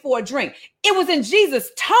asking for a drink?" It was in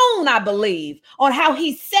Jesus' tone, I believe, on how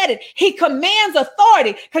he said it. He commands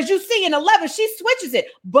authority, because you see in 11, she switches it.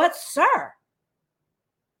 "But, sir,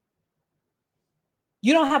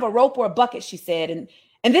 you don't have a rope or a bucket," she said.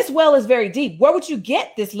 And this well is very deep. Where would you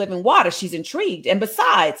get this living water? She's intrigued. "And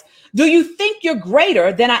besides, do you think you're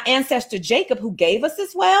greater than our ancestor Jacob, who gave us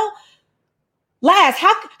this well? Last,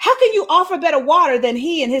 how can you offer better water than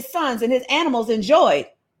he and his sons and his animals enjoyed?"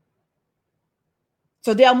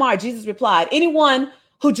 So Delmar, Jesus replied, "Anyone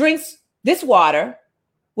who drinks this water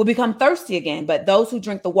will become thirsty again, but those who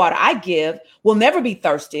drink the water I give will never be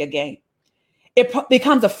thirsty again. It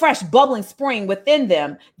becomes a fresh, bubbling spring within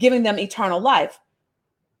them, giving them eternal life."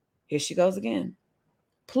 Here she goes again.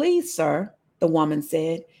 "Please, sir," the woman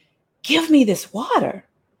said, "give me this water.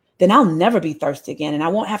 Then I'll never be thirsty again, and I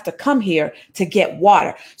won't have to come here to get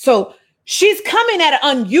water." So she's coming at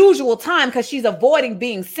an unusual time because she's avoiding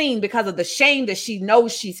being seen because of the shame that she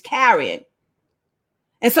knows she's carrying.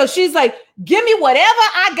 And so she's like, "Give me whatever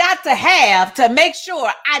I got to have to make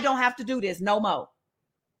sure I don't have to do this no more."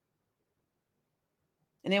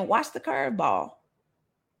 And then watch the curveball.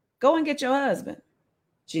 "Go and get your husband,"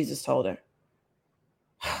 Jesus told her.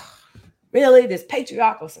 Really? This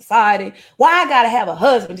patriarchal society? Why I gotta have a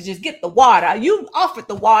husband to just get the water? You offered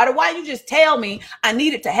the water. Why you just tell me I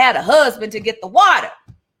needed to have a husband to get the water?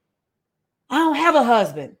 "I don't have a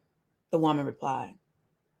husband," the woman replied.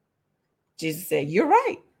 Jesus said, "You're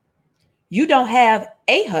right. You don't have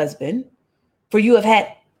a husband, for you have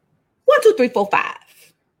had 1, 2, 3, 4,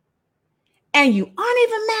 5. And you aren't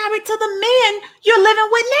even married to the man you're living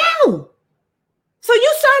with now. So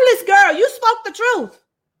you sonless girl, you spoke the truth."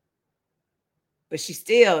 But she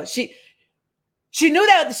knew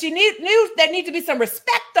that knew there needed to be some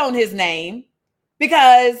respect on his name,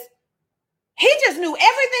 because he just knew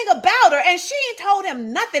everything about her and she ain't told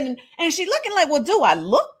him nothing. And she looking like, "Well, do I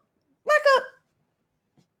look like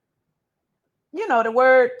the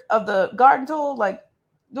word of the garden tool? Like,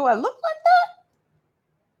 do I look like that?"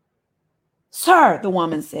 "Sir," the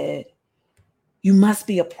woman said, "you must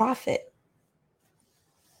be a prophet.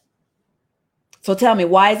 So tell me,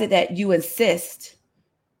 why is it that you insist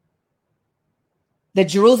that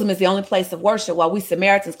Jerusalem is the only place of worship, while we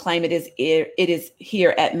Samaritans claim it is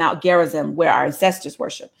here at Mount Gerizim, where our ancestors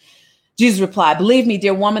worship?" Jesus replied, "Believe me,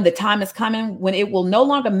 dear woman, the time is coming when it will no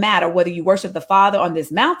longer matter whether you worship the Father on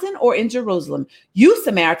this mountain or in Jerusalem. You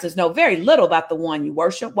Samaritans know very little about the one you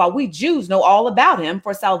worship, while we Jews know all about him,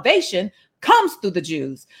 for salvation comes through the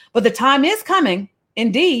Jews. But the time is coming,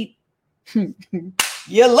 indeed."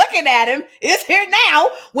 You're looking at him. It's here now,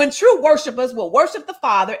 when true worshipers will worship the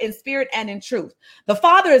Father in spirit and in truth. The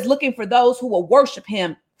Father is looking for those who will worship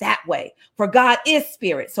him that way. For God is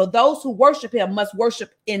spirit. So those who worship him must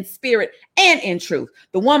worship in spirit and in truth.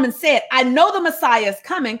 The woman said, "I know the Messiah is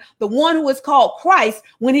coming, the one who is called Christ.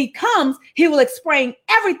 When he comes, he will explain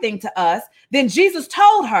everything to us." Then Jesus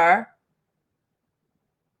told her,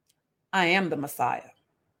 "I am the Messiah."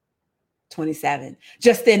 27.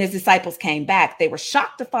 Just then his disciples came back. They were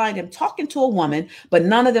shocked to find him talking to a woman, but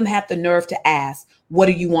none of them had the nerve to ask, "What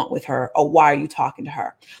do you want with her?" or "Why are you talking to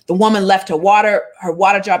her?" The woman left her water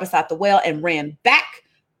jar beside the well and ran back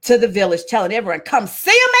to the village, telling everyone, "Come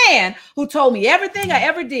see a man who told me everything I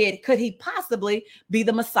ever did. Could he possibly be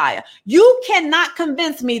the Messiah?" You cannot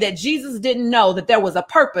convince me that Jesus didn't know that there was a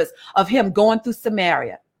purpose of him going through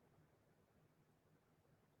Samaria.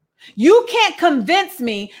 You can't convince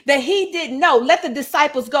me that he didn't know. Let the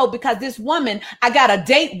disciples go, because this woman I got a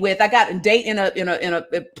date with. I got a date in a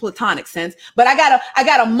platonic sense, but I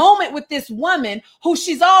got a moment with this woman who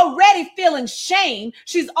she's already feeling shame.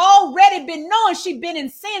 She's already been knowing she's been in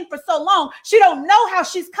sin for so long. She don't know how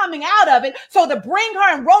she's coming out of it. So to bring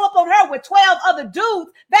her and roll up on her with 12 other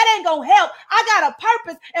dudes, that ain't gonna help. I got a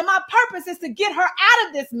purpose, and my purpose is to get her out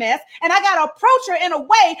of this mess. And I got to approach her in a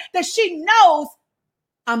way that she knows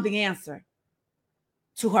I'm the answer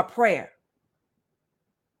to her prayer.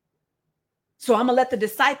 So I'm going to let the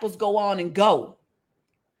disciples go on and go,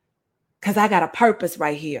 because I got a purpose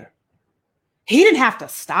right here. He didn't have to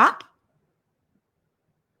stop,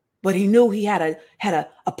 but he knew he had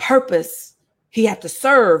a purpose. He had to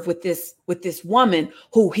serve with this woman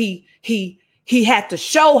who he had to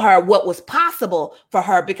show her what was possible for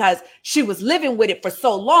her, because she was living with it for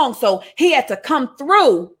so long. So he had to come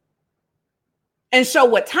through and show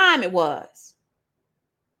what time it was.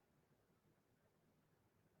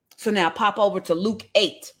 So now pop over to Luke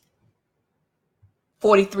 8,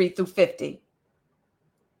 43 through 50.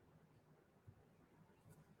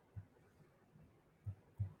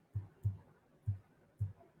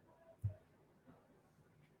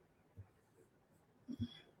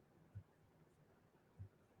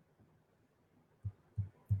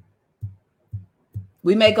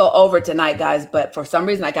 We may go over tonight, guys, but for some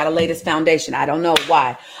reason I got to lay this foundation. I don't know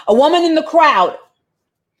why. A woman in the crowd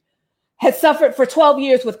had suffered for 12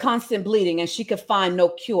 years with constant bleeding, and she could find no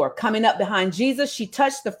cure. Coming up behind Jesus, she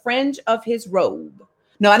touched the fringe of his robe.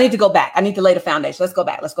 No, I need to go back. I need to lay the foundation. Let's go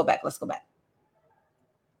back.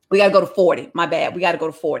 We got to go to 40. My bad. We got to go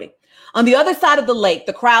to 40. On the other side of the lake,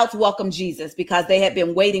 the crowds welcomed Jesus because they had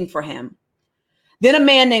been waiting for him. Then a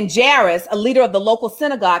man named Jairus, a leader of the local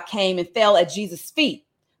synagogue, came and fell at Jesus' feet,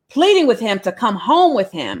 pleading with him to come home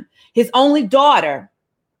with him. His only daughter,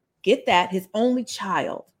 get that, his only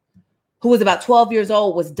child, who was about 12 years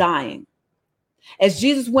old, was dying. As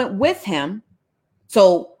Jesus went with him,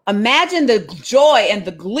 so imagine the joy and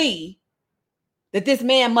the glee that this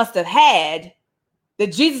man must have had,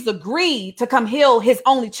 that Jesus agreed to come heal his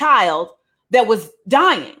only child that was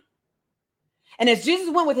dying. And as Jesus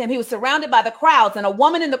went with him, he was surrounded by the crowds, and a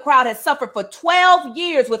woman in the crowd had suffered for 12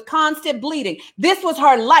 years with constant bleeding. This was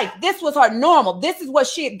her life. This was her normal. This is what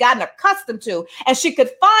she had gotten accustomed to, and she could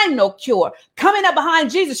find no cure. Coming up behind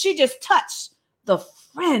Jesus, she just touched the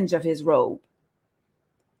fringe of his robe,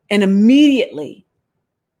 and immediately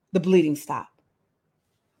the bleeding stopped.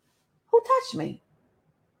 Who touched me?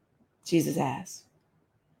 Jesus asked.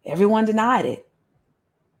 Everyone denied it.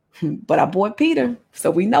 But our boy Peter,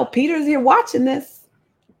 so we know Peter's here watching this.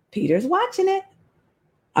 Peter's watching it.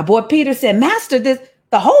 Our boy Peter said, Master, the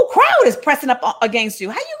whole crowd is pressing up against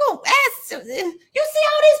you. How you going to ask? You see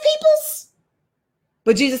all these peoples?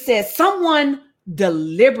 But Jesus said, someone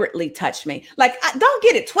deliberately touched me. Like, don't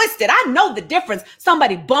get it twisted. I know the difference.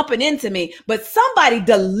 Somebody bumping into me, but somebody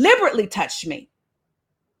deliberately touched me.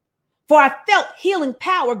 For I felt healing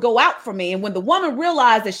power go out from me. And when the woman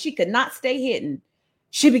realized that she could not stay hidden,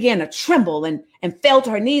 she began to tremble and fell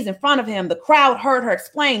to her knees in front of him. The crowd heard her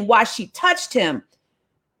explain why she touched him,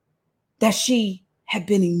 that she had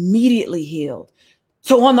been immediately healed.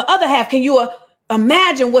 So on the other half, can you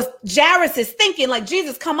imagine what Jairus is thinking? Like,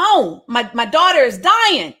 Jesus, come on. My daughter is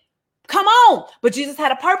dying. Come on. But Jesus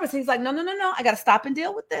had a purpose. He's like, no. I got to stop and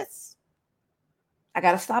deal with this. I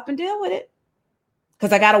got to stop and deal with it.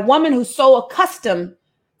 Because I got a woman who's so accustomed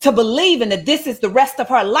to believing that this is the rest of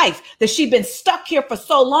her life, that she's been stuck here for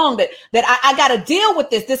so long that I got to deal with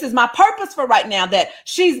this. This is my purpose for right now, that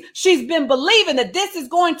she's been believing that this is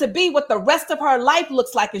going to be what the rest of her life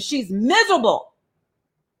looks like, and she's miserable.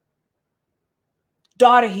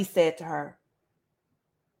 Daughter, he said to her,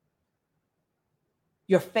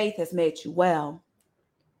 your faith has made you well.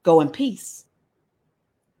 Go in peace.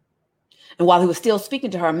 And while he was still speaking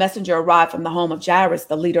to her, a messenger arrived from the home of Jairus,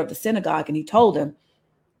 the leader of the synagogue, and he told him,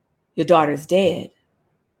 your daughter is dead.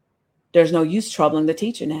 There's no use troubling the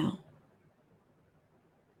teacher now.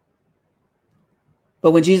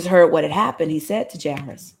 But when Jesus heard what had happened, he said to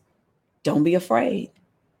Jairus, don't be afraid.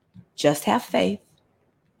 Just have faith,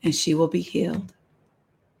 and she will be healed.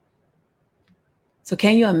 So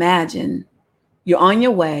can you imagine? You're on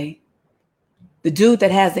your way. The dude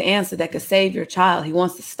that has the answer that could save your child, he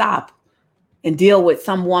wants to stop and deal with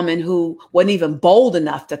some woman who wasn't even bold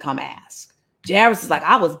enough to come ask. Jairus is like,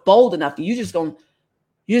 I was bold enough. You're just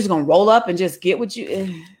gonna roll up and just get what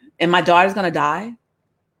you, and my daughter's gonna die.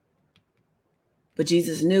 But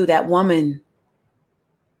Jesus knew that woman,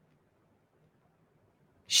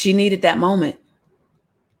 she needed that moment.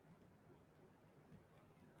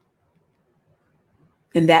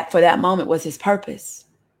 And that for that moment was his purpose.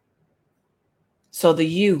 So the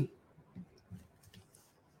you.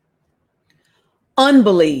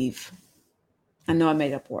 Unbelieve. I know I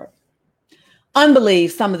made up word.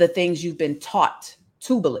 Unbelieve some of the things you've been taught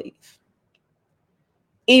to believe,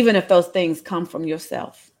 even if those things come from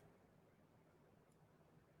yourself.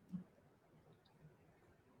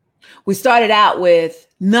 We started out with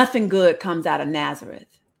nothing good comes out of Nazareth.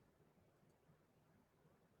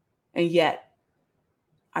 And yet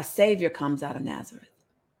our Savior comes out of Nazareth.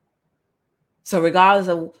 So regardless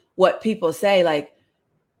of what people say, like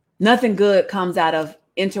nothing good comes out of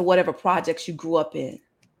enter whatever projects you grew up in.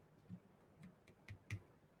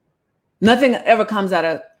 Nothing ever comes out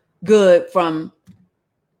of good from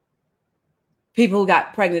people who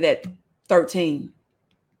got pregnant at 13.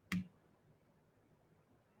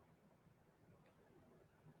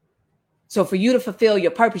 So for you to fulfill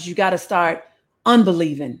your purpose, you got to start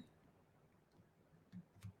unbelieving.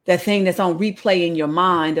 That thing that's on replay in your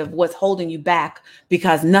mind of what's holding you back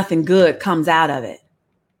because nothing good comes out of it.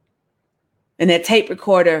 And that tape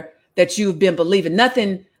recorder that you've been believing,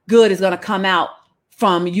 nothing good is going to come out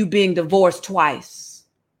from you being divorced twice.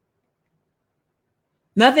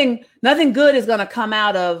 Nothing good is going to come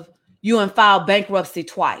out of you and file bankruptcy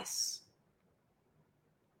twice.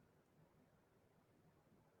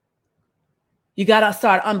 You got to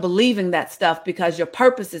start unbelieving that stuff because your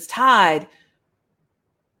purpose is tied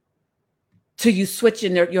to you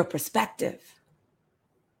switching your perspective.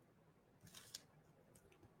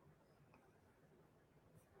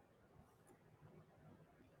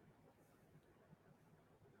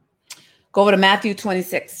 Go over to Matthew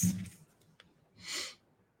 26.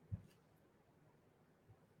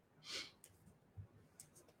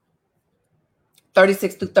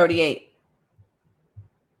 (36 through 38).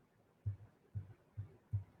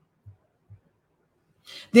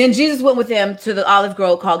 Then Jesus went with them to the olive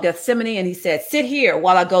grove called Gethsemane, and he said, "Sit here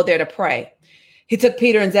while I go there to pray." He took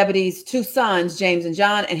Peter and Zebedee's two sons, James and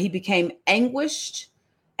John, and he became anguished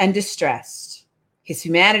and distressed. His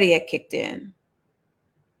humanity had kicked in.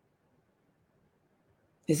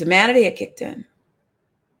 His humanity had kicked in.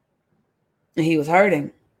 And he was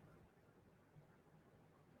hurting.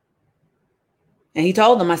 And he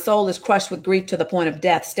told them, "My soul is crushed with grief to the point of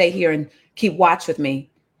death. Stay here and keep watch with me."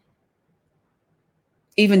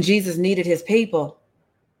 Even Jesus needed his people.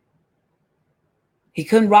 He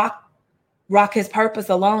couldn't rock his purpose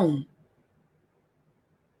alone.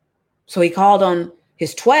 So he called on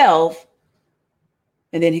his 12,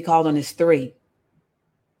 and then he called on his 3.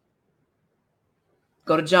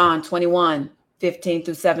 Go to John 21, 15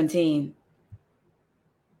 through 17.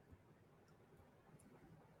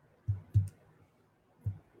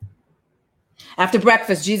 After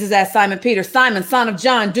breakfast, Jesus asked Simon Peter, "Simon, son of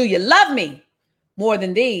John, do you love me more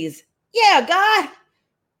than these?" "Yeah, God,"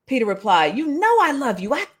 Peter replied. "You know I love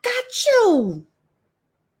you. I got you."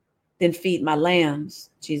 "Then feed my lambs,"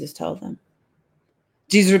 Jesus told them.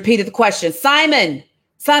 Jesus repeated the question, "Simon,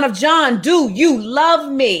 son of John, do you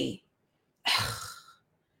love me?"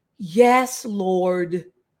 "Yes,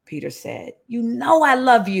 Lord," Peter said. "You know I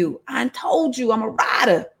love you. I told you I'm a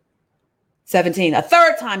rider." 17, a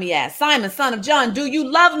third time he asked, "Simon, son of John, do you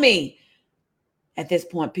love me?" At this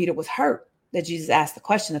point, Peter was hurt that Jesus asked the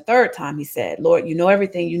question a third time. He said, "Lord, you know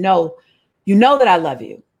everything. You know that I love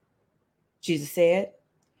you." Jesus said,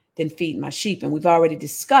 "Then feed my sheep." And we've already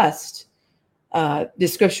discussed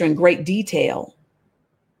this scripture in great detail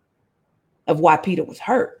of why Peter was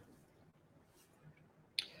hurt.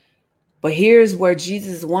 But here's where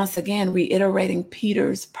Jesus is once again reiterating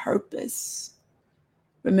Peter's purpose.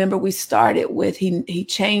 Remember, we started with he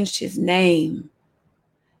changed his name.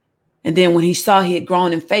 And then when he saw he had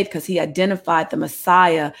grown in faith because he identified the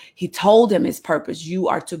Messiah, he told him his purpose. "You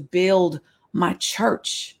are to build my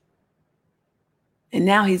church." And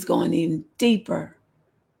now he's going even deeper.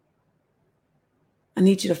 "I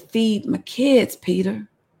need you to feed my kids, Peter."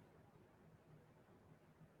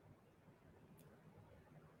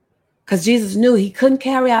 Because Jesus knew he couldn't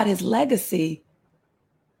carry out his legacy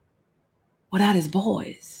without his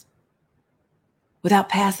boys, without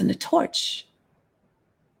passing the torch.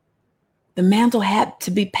 The mantle had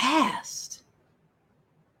to be passed.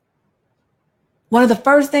 One of the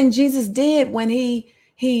first things Jesus did when he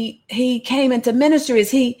came into ministry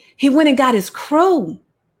is he went and got his crew,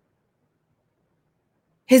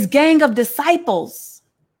 his gang of disciples,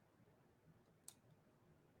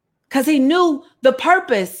 because he knew the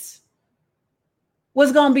purpose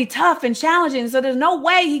was going to be tough and challenging. So there's no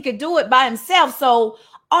way he could do it by himself. So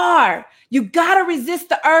you got to resist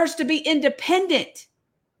the urge to be independent.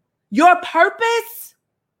 Your purpose,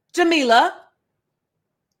 Jamila,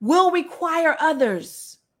 will require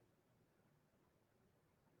others.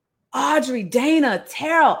 Audrey, Dana,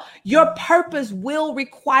 Terrell, your purpose will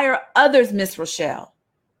require others, Miss Rochelle.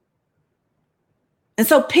 And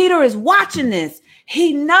so Peter is watching this.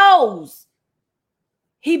 He knows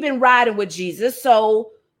he's been riding with Jesus.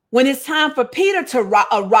 So when it's time for Peter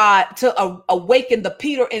to awaken the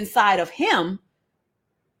Peter inside of him,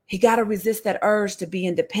 he got to resist that urge to be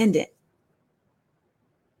independent.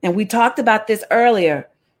 And we talked about this earlier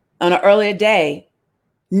on an earlier day.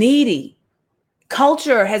 Needy.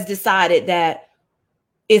 Culture has decided that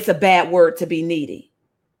it's a bad word to be needy.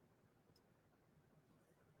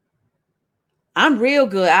 I'm real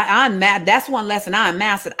good. I'm mad. That's one lesson I'm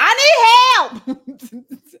mastered. I need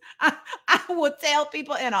help. I will tell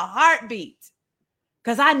people in a heartbeat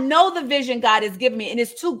because I know the vision God has given me and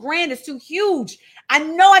it's too grand. It's too huge. I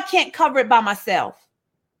know I can't cover it by myself.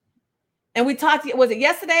 And we talked, was it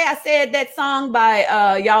yesterday? I said that song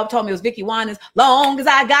by, y'all told me it was Vicky Winans. Long as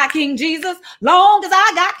I got King Jesus, long as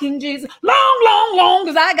I got King Jesus, long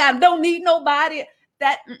as I got him, don't need nobody.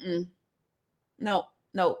 That, no.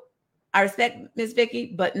 I respect Miss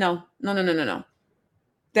Vicky, but no.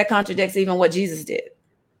 That contradicts even what Jesus did.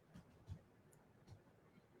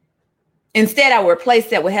 Instead, I will replace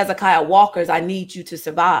that with Hezekiah Walker's I Need You to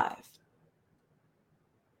Survive.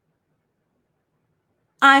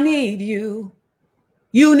 I need you.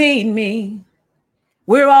 You need me.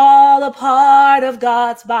 We're all a part of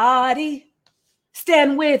God's body.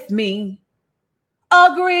 Stand with me.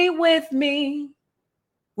 Agree with me.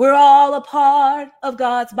 We're all a part of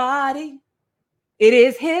God's body. It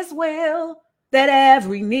is his will that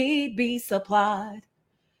every need be supplied.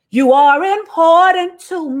 You are important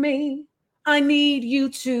to me. I need you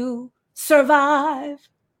to survive.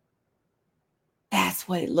 That's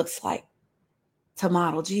what it looks like to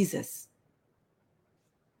model Jesus.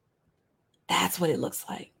 That's what it looks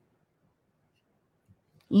like.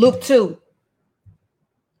 Luke 2.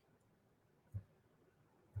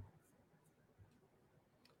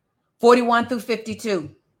 (41 through 52).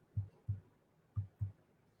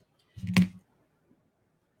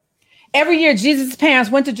 Every year, Jesus'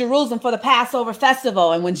 parents went to Jerusalem for the Passover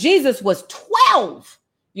festival. And when Jesus was 12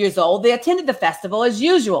 years old, they attended the festival as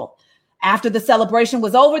usual. After the celebration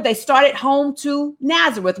was over, they started home to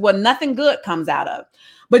Nazareth, where nothing good comes out of.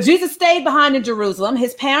 But Jesus stayed behind in Jerusalem.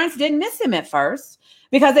 His parents didn't miss him at first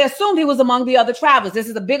because they assumed he was among the other travelers. This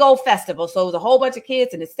is a big old festival, so it was a whole bunch of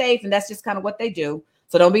kids and it's safe, and that's just kind of what they do.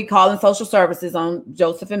 So don't be calling social services on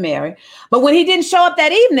Joseph and Mary. But when he didn't show up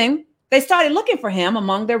that evening, they started looking for him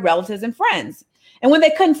among their relatives and friends. And when they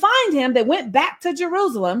couldn't find him, they went back to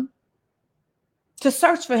Jerusalem to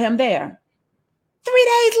search for him there. 3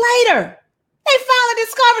 days later, they finally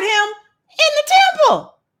discovered him in the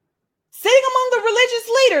temple, sitting among the religious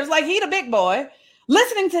leaders like he the big boy,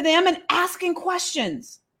 listening to them and asking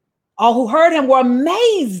questions. All who heard him were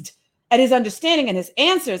amazed at his understanding and his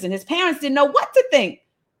answers, and his parents didn't know what to think.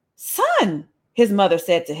 Son, his mother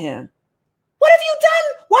said to him, what have you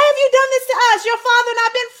done? Why have you done this to us? Your father and I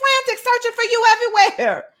have been frantic searching for you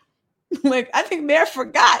everywhere. Like, I think Mary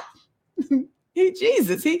forgot.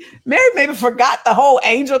 Mary maybe forgot the whole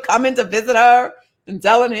angel coming to visit her and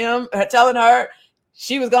telling her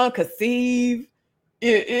she was going to conceive,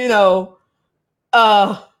 so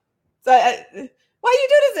why you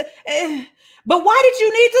do this? But why did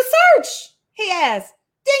you need to search? He asked.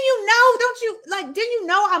 Didn't you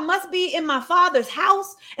know I must be in my father's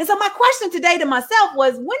house? And so my question today to myself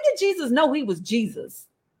was, when did Jesus know he was Jesus?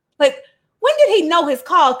 Like, when did he know his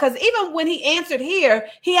call? Because even when he answered here,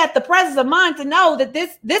 he had the presence of mind to know that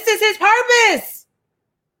this is his purpose.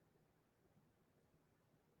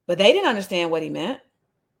 But they didn't understand what he meant.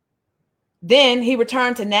 Then he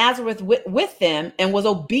returned to Nazareth with them and was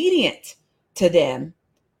obedient to them.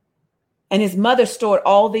 And his mother stored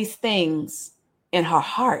all these things in her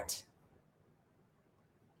heart.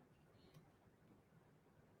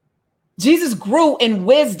 Jesus grew in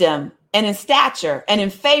wisdom and in stature and in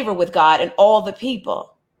favor with God and all the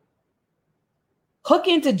people. Hook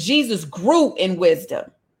into Jesus grew in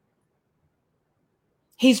wisdom.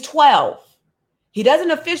 He's 12. He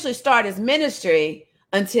doesn't officially start his ministry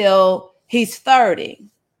until he's 30.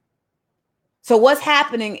 So what's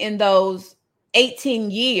happening in those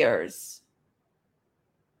 18 years?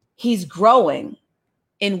 He's growing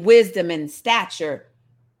in wisdom and stature.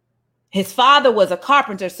 His father was a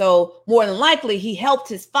carpenter, so more than likely he helped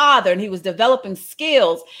his father and he was developing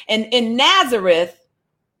skills. And in Nazareth,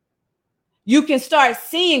 you can start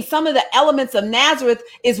seeing some of the elements of Nazareth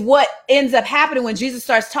is what ends up happening when Jesus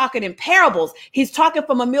starts talking in parables. He's talking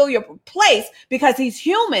from a familiar place because he's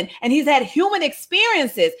human and he's had human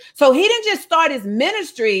experiences. So he didn't just start his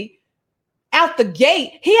ministry out the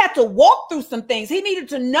gate. He had to walk through some things. He needed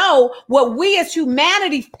to know what we as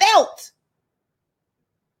humanity felt.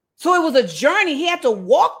 So it was a journey. He had to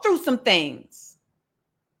walk through some things.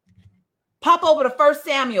 Pop over to 1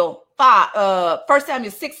 Samuel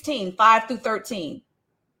 16, 5 through 13.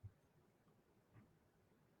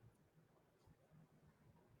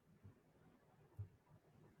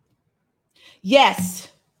 Yes.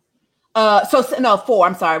 4.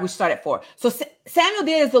 I'm sorry. We started at 4. So Samuel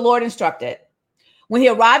did as the Lord instructed. When he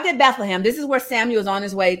arrived at Bethlehem, this is where Samuel was on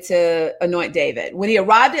his way to anoint David. When he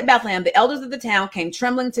arrived at Bethlehem, the elders of the town came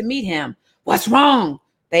trembling to meet him. What's wrong?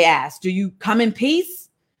 They asked. Do you come in peace?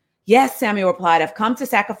 Yes, Samuel replied, I've come to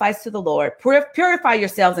sacrifice to the Lord. Purify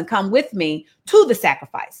yourselves and come with me to the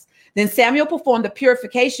sacrifice. Then Samuel performed the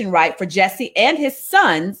purification rite for Jesse and his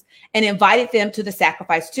sons and invited them to the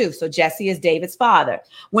sacrifice too. So Jesse is David's father.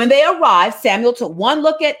 When they arrived, Samuel took one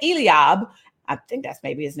look at Eliab, I think that's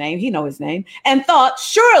maybe his name, he knows his name, and thought,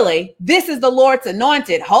 surely this is the Lord's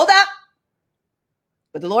anointed. Hold up.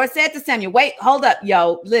 But the Lord said to Samuel, wait, hold up,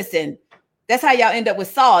 yo, listen. That's how y'all end up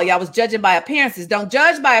with Saul. Y'all was judging by appearances. Don't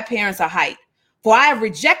judge by appearance or height. For I have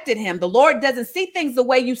rejected him. The Lord doesn't see things the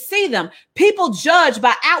way you see them. People judge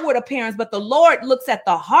by outward appearance, but the Lord looks at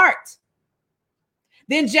the heart.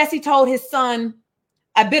 Then Jesse told his son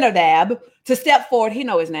Abinadab to step forward. He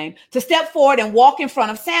know his name. To step forward and walk in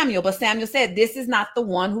front of Samuel. But Samuel said, this is not the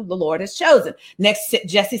one who the Lord has chosen. Next,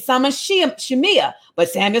 Jesse summoned Shemiah. But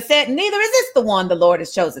Samuel said, neither is this the one the Lord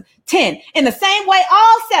has chosen. 10. In the same way,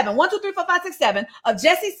 all 7, 1, 2, 3, 4, 5, 6, 7 of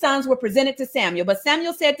Jesse's sons were presented to Samuel. But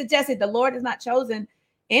Samuel said to Jesse, the Lord has not chosen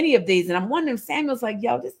any of these. And I'm wondering, Samuel's like,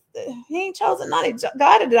 yo, he ain't chosen none of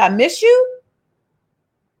God. Did I miss you?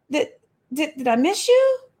 Did I miss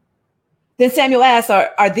you? Then Samuel asked,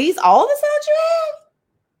 are these all the sons you have?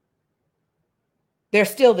 They're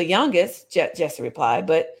still the youngest, Jesse replied,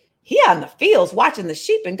 but he out in the fields watching the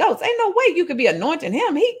sheep and goats. Ain't no way you could be anointing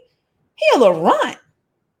him. He a little runt.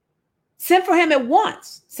 Send for him at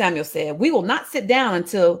once, Samuel said. We will not sit down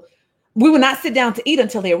to eat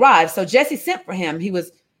until he arrives. So Jesse sent for him. He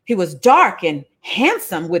was dark and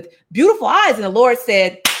handsome with beautiful eyes. And the Lord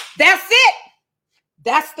said, that's it.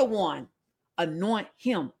 That's the one. Anoint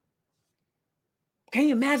him. Can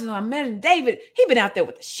you imagine? I imagine David, he been out there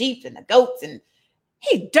with the sheep and the goats and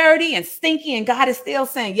he dirty and stinky. And God is still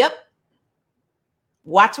saying, yep,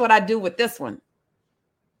 watch what I do with this one.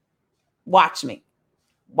 Watch me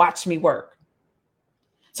work.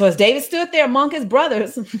 So as David stood there among his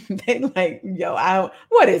brothers, they like, yo,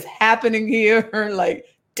 what is happening here? Like,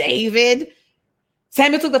 David.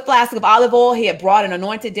 Samuel took the flask of olive oil he had brought and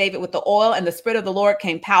anointed David with the oil, and the Spirit of the Lord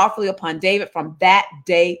came powerfully upon David from that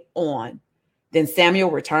day on. Then Samuel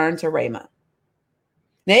returned to Ramah.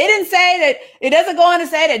 Now, it doesn't go on to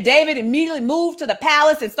say that David immediately moved to the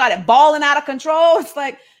palace and started balling out of control. It's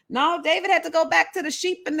like, no, David had to go back to the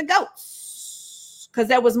sheep and the goats because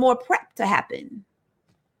there was more prep to happen.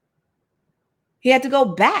 He had to go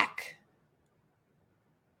back.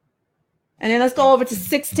 And then let's go over to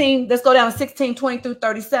 16. Let's go down to 16, 20 through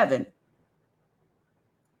 37.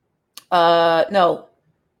 No,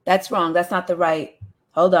 that's wrong. That's not the right.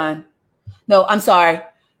 Hold on. No, I'm sorry.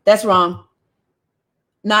 That's wrong.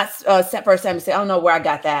 Not First Samuel. I don't know where I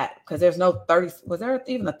got that because there's no 30. Was there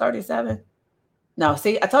even a 37? No,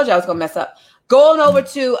 see, I told you I was going to mess up. Going over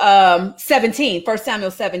to 17, 1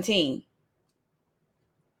 Samuel 17.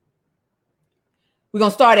 We're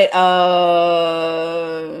going to start at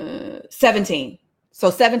 17. So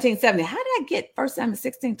 17, 17. How did I get 1 Samuel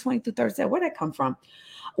 16, 20 through 37? Where did that come from?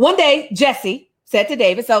 One day, Jesse said to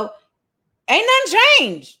David, so ain't nothing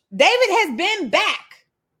changed. David has been back.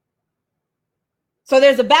 So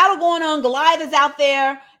there's a battle going on. Goliath is out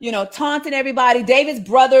there, taunting everybody. David's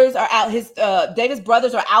brothers are out. David's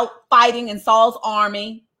brothers are out fighting in Saul's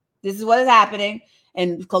army. This is what is happening.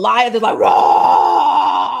 And Goliath is like,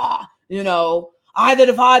 raw, I that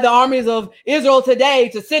defy the armies of Israel today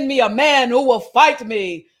to send me a man who will fight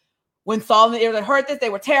me. When Saul and the Israelites heard this, they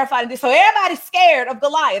were terrified. So everybody's scared of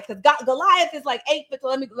Goliath because Goliath is like 8 foot.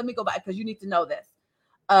 Let me go back because you need to know this.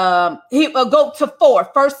 He will go to 4,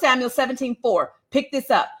 1 Samuel 17, 4. Pick this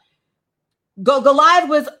up. Goliath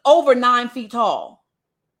was over 9 feet tall.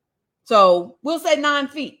 So we'll say 9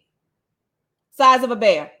 feet. Size of a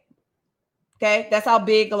bear. Okay, that's how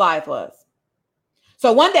big Goliath was.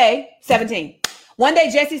 So one day, 17. One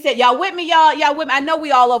day, Jesse said, y'all with me, y'all? Y'all with me? I know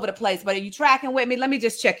we all over the place, but are you tracking with me? Let me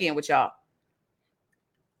just check in with y'all.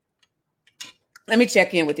 Let me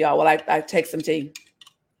check in with y'all while I take some tea.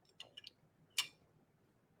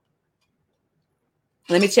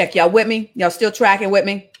 Let me check. Y'all with me? Y'all still tracking with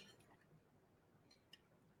me?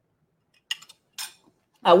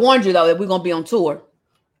 I warned you, though, that we're going to be on tour.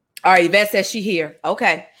 All right, Yvette says she here.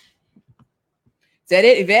 Okay. Is that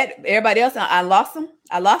it, Yvette? Everybody else? I lost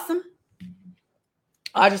them?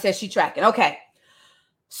 Audrey says she tracking. Okay.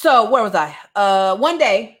 So where was I? One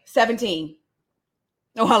day, 17.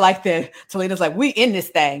 Oh, I like that. Talena's like, we in this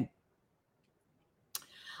thing.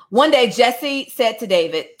 One day, Jesse said to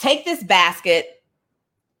David, take this basket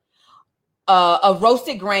of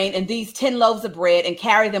roasted grain and these 10 loaves of bread and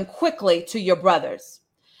carry them quickly to your brothers.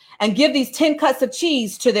 And give these 10 cuts of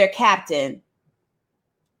cheese to their captain.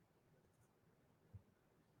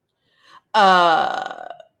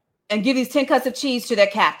 And give these 10 cuts of cheese to their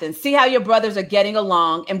captain. See how your brothers are getting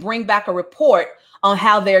along and bring back a report on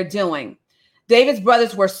how they're doing. David's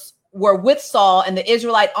brothers were with Saul and the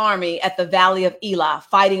Israelite army at the valley of Elah,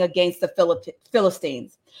 fighting against the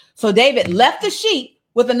Philistines. So David left the sheep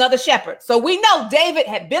with another shepherd. So we know David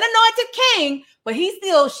had been anointed king, but he's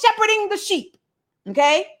still shepherding the sheep.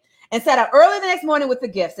 Okay? And set out early the next morning with the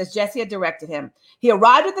gifts, as Jesse had directed him. He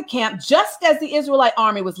arrived at the camp just as the Israelite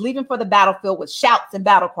army was leaving for the battlefield with shouts and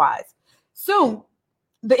battle cries. Soon,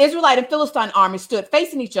 the Israelite and Philistine army stood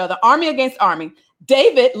facing each other, army against army.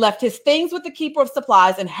 David left his things with the keeper of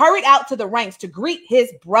supplies and hurried out to the ranks to greet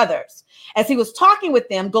his brothers. As he was talking with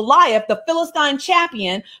them, Goliath, the Philistine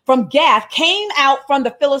champion from Gath, came out from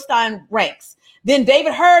the Philistine ranks. Then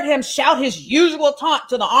David heard him shout his usual taunt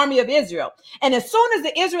to the army of Israel. And as soon as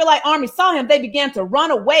the Israelite army saw him, they began to run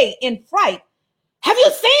away in fright. Have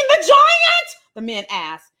you seen the giant? The men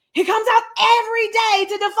asked. He comes out every day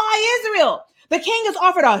to defy Israel. The king has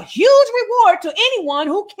offered a huge reward to anyone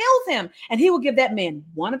who kills him. And he will give that man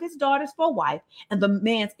one of his daughters for a wife. And the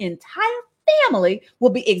man's entire family will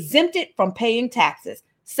be exempted from paying taxes.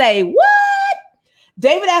 Say what?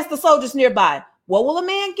 David asked the soldiers nearby. What will a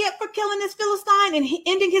man get for killing this Philistine and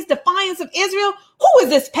ending his defiance of Israel? Who is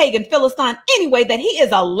this pagan Philistine anyway that he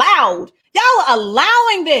is allowed? Y'all are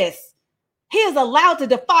allowing this. He is allowed to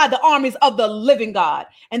defy the armies of the living God.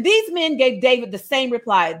 And these men gave David the same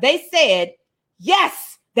reply. They said,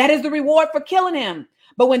 yes, that is the reward for killing him.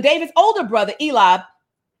 But when David's older brother, Eliab,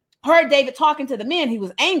 heard David talking to the men, he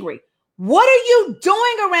was angry. What are you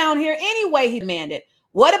doing around here anyway? He demanded.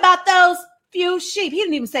 What about those few sheep? He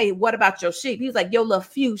didn't even say, what about your sheep? He was like, yo, little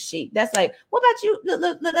few sheep. That's like, what about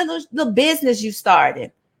you, the business you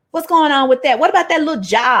started? What's going on with that? What about that little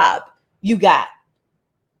job you got?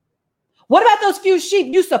 What about those few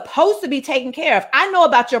sheep you're supposed to be taking care of? I know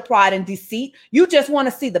about your pride and deceit. You just want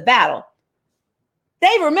to see the battle.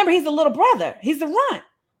 David, remember, he's the little brother. He's the runt.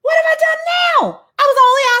 What have I done now? I was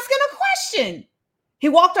only asking a question. He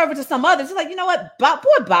walked over to some others. He's like, you know what?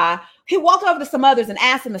 Bye. He walked over to some others and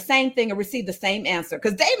asked them the same thing and received the same answer.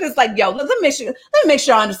 Because David is like, yo, let me make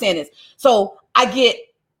sure I understand this. So I get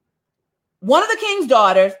one of the king's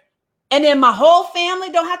daughters, and then my whole family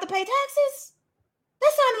don't have to pay taxes.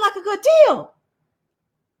 That sounded like a good deal.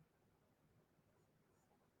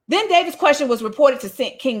 Then David's question was reported to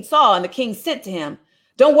King Saul, and the king sent to him.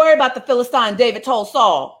 Don't worry about the Philistine, David told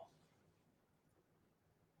Saul.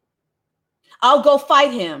 I'll go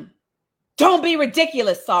fight him. Don't be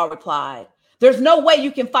ridiculous, Saul replied. There's no way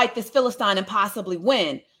you can fight this Philistine and possibly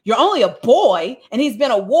win. You're only a boy, and he's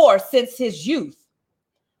been at war since his youth.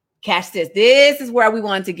 Catch this. This is where we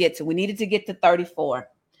wanted to get to. We needed to get to 34.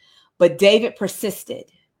 But David persisted.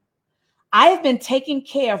 I have been taking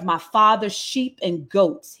care of my father's sheep and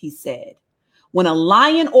goats, he said. When a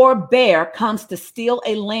lion or a bear comes to steal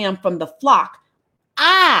a lamb from the flock,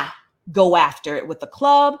 I go after it with a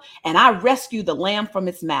club and I rescue the lamb from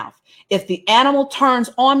its mouth. If the animal turns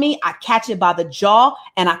on me, I catch it by the jaw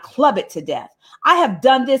and I club it to death. I've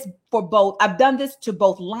done this to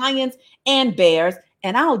both lions and bears,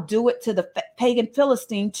 and I'll do it to the pagan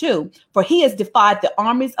Philistine too, for he has defied the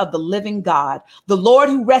armies of the living God. The Lord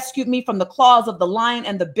who rescued me from the claws of the lion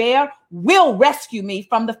and the bear will rescue me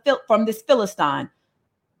from this Philistine.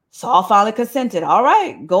 Saul finally consented. All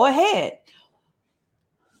right, go ahead.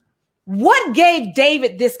 What gave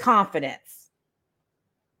David this confidence?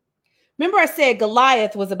 Remember I said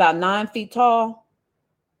Goliath was about 9 feet tall,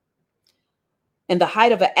 and the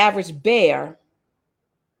height of an average bear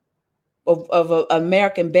of an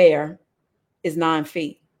American bear is 9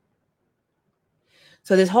 feet.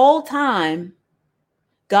 So this whole time,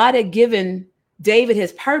 God had given David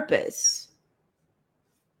his purpose.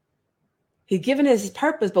 He'd given his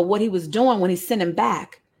purpose, but what he was doing when he sent him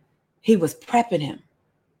back, he was prepping him.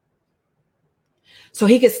 So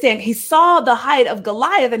he could stand. He saw the height of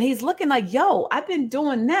Goliath and he's looking like, yo, I've been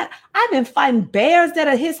doing that. I've been fighting bears that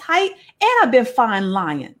are his height and I've been fighting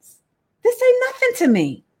lions. This ain't nothing to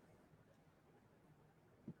me.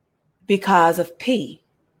 Because of P.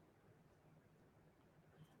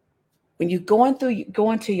 When you're going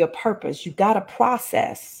to your purpose, you got to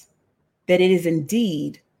process that it is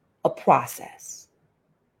indeed a process.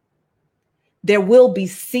 There will be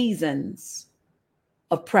seasons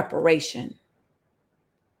of preparation.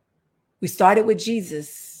 We started with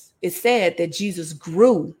Jesus. It said that Jesus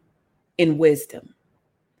grew in wisdom.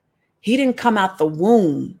 He didn't come out the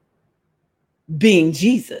womb being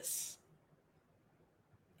Jesus.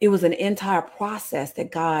 It was an entire process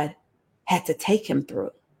that God had to take him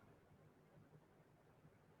through.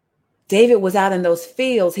 David was out in those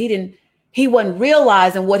fields. He wasn't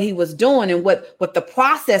realizing what he was doing and what the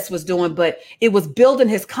process was doing, but it was building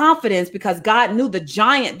his confidence because God knew the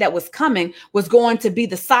giant that was coming was going to be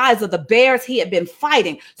the size of the bears he had been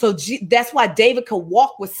fighting. So that's why David could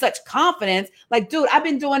walk with such confidence. Like, dude, I've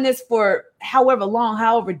been doing this for however long,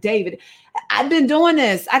 David, I've been doing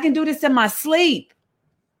this. I can do this in my sleep.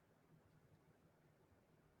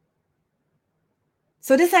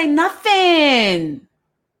 So this ain't nothing.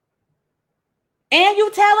 And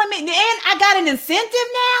you telling me, and I got an incentive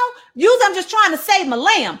now? Usually I'm just trying to save my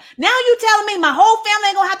lamb. Now you telling me my whole family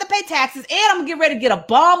ain't gonna have to pay taxes and I'm gonna get ready to get a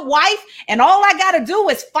bomb wife and all I gotta do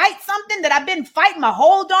is fight something that I've been fighting my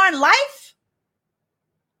whole darn life?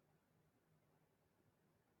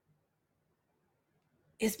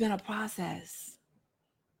 It's been a process.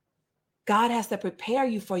 God has to prepare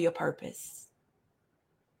you for your purpose.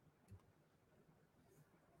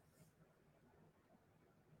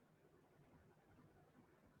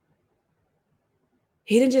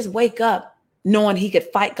 He didn't just wake up knowing he could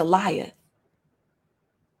fight Goliath.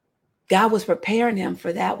 God was preparing him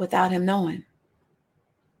for that without him knowing.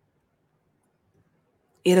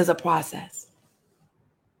 It is a process.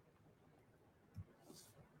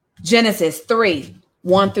 Genesis 3,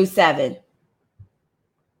 1-7.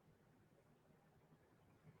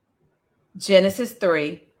 Genesis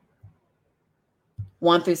 3,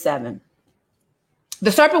 1-7.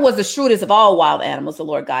 The serpent was the shrewdest of all wild animals the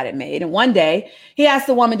Lord God had made. And one day he asked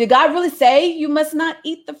the woman, did God really say you must not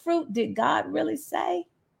eat the fruit? Did God really say?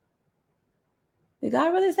 Did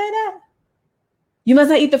God really say that? You must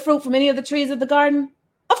not eat the fruit from any of the trees of the garden?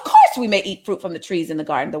 Of course we may eat fruit from the trees in the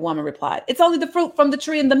garden, the woman replied. It's only the fruit from the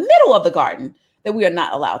tree in the middle of the garden that we are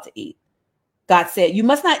not allowed to eat. God said, you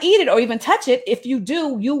must not eat it or even touch it. If you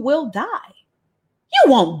do, you will die.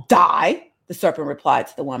 You won't die, the serpent replied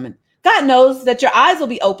to the woman. God knows that your eyes will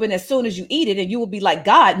be open as soon as you eat it, and you will be like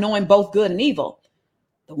God, knowing both good and evil.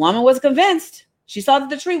 The woman was convinced. She saw that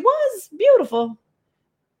the tree was beautiful.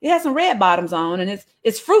 It had some red bottoms on, and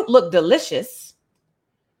its fruit looked delicious.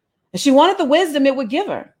 And she wanted the wisdom it would give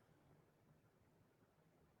her.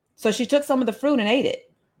 So she took some of the fruit and ate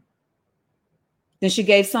it. Then she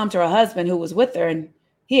gave some to her husband who was with her, and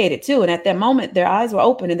he ate it too. And at that moment, their eyes were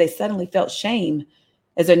open, and they suddenly felt shame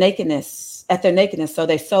at their nakedness. So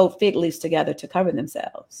they sewed fig leaves together to cover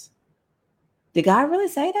themselves. Did God really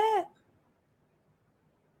say that?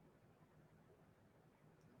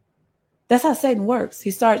 That's how Satan works.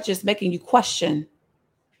 He starts just making you question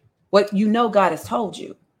what you know God has told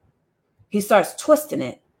you. He starts twisting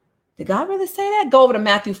it. Did God really say that? Go over to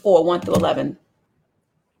Matthew 4, 1-11.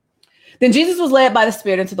 Then Jesus was led by the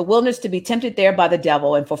Spirit into the wilderness to be tempted there by the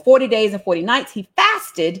devil. And for 40 days and 40 nights, he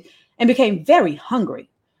fasted and became very hungry.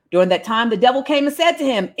 During that time, the devil came and said to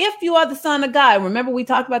him, if you are the Son of God, remember we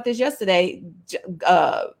talked about this yesterday.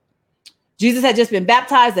 Jesus had just been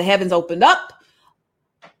baptized. The heavens opened up.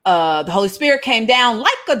 The Holy Spirit came down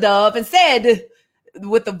like a dove and said,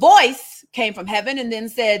 with the voice came from heaven and then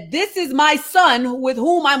said, this is my son with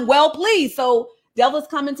whom I'm well pleased. So devil's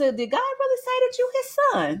coming to, did God really say that you his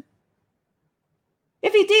son?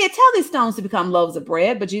 If he did, tell these stones to become loaves of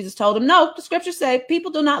bread. But Jesus told him, no, the scriptures say people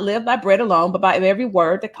do not live by bread alone, but by every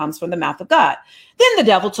word that comes from the mouth of God. Then the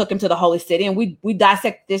devil took him to the holy city. And we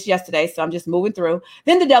dissected this yesterday, so I'm just moving through.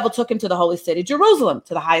 Then the devil took him to the holy city, Jerusalem,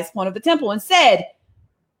 to the highest point of the temple and said,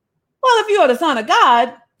 well, if you are the Son of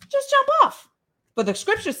God, just jump off. For the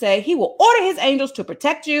scriptures say he will order his angels to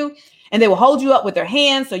protect you, and they will hold you up with their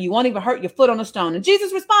hands so you won't even hurt your foot on a stone. And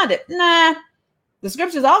Jesus responded, nah. The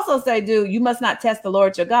scriptures also say, dude, you must not test the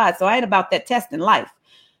Lord your God. So I ain't about that test in life.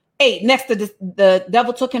 8, next the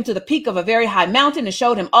devil took him to the peak of a very high mountain and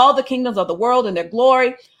showed him all the kingdoms of the world and their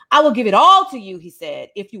glory. I will give it all to you, he said,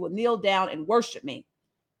 if you will kneel down and worship me.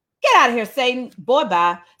 Get out of here, Satan. Boy,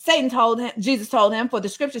 bye. Jesus told him, for the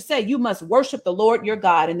scriptures say you must worship the Lord your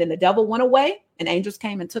God. And then the devil went away and angels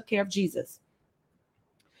came and took care of Jesus.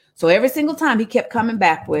 So every single time he kept coming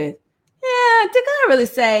back with, yeah, did God really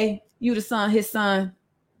say you the son, his son?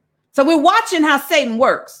 So we're watching how Satan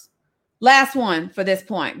works. Last one for this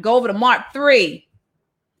point. Go over to Mark 3,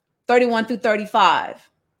 31 through 35.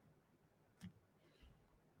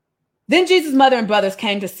 Then Jesus' mother and brothers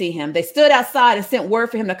came to see him. They stood outside and sent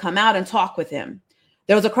word for him to come out and talk with him.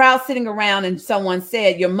 There was a crowd sitting around, and someone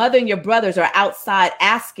said, your mother and your brothers are outside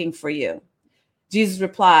asking for you. Jesus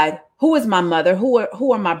replied, who is my mother? Who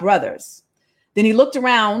are my brothers? Then he looked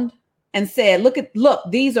around and said,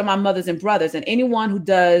 look, these are my mothers and brothers, and anyone who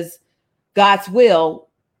does God's will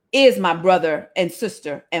is my brother and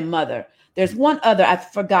sister and mother. There's one other, I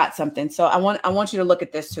forgot something. So I want you to look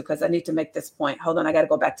at this too, because I need to make this point. Hold on, I got to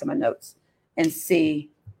go back to my notes and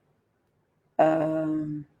see.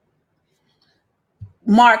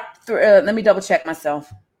 Mark, let me double check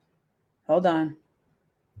myself. Hold on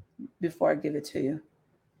before I give it to you.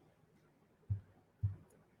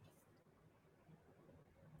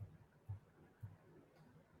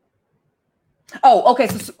 Oh, okay.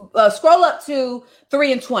 So scroll up to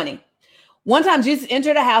 3 and 20. One time Jesus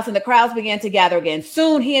entered a house and the crowds began to gather again.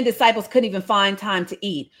 Soon he and disciples couldn't even find time to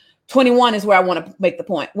eat. 21 is where I want to make the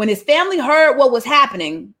point. When his family heard what was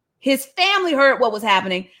happening,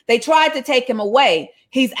 they tried to take him away.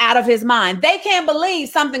 He's out of his mind. They can't believe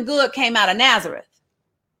something good came out of Nazareth.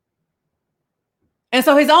 And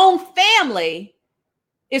so his own family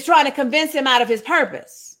is trying to convince him out of his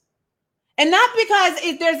purpose. And not because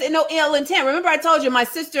there's no ill intent. Remember I told you my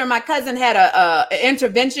sister and my cousin had an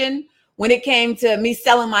intervention when it came to me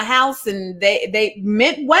selling my house, and they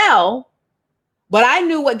meant well, but I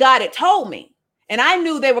knew what God had told me, and I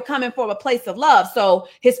knew they were coming from a place of love. So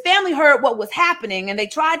his family heard what was happening, and they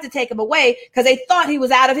tried to take him away because they thought he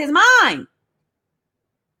was out of his mind.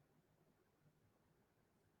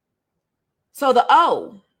 So the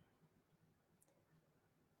O,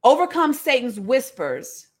 overcome Satan's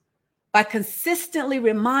whispers by consistently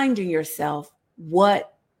reminding yourself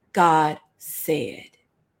what God said.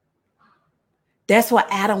 That's why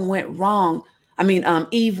Adam went wrong.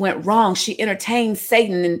 Eve went wrong. She entertained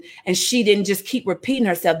Satan and she didn't just keep repeating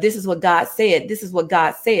herself. This is what God said. This is what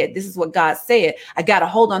God said. This is what God said. I got to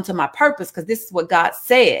hold on to my purpose because this is what God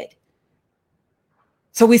said.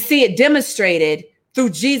 So we see it demonstrated through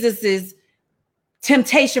Jesus's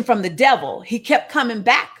temptation from the devil. He kept coming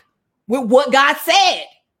back with what God said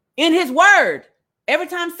in his word. Every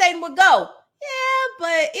time Satan would go, yeah,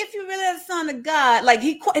 but if you really are the son of God,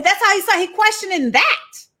 that's how he said, he questioning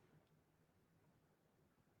that.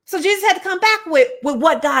 So Jesus had to come back with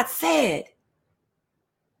what God said.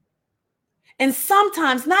 And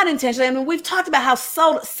sometimes, not intentionally, we've talked about how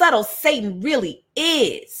subtle Satan really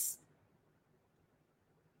is.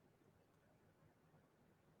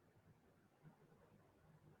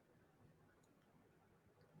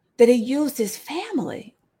 That he used his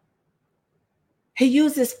family. He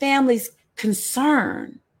used his family's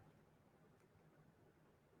concern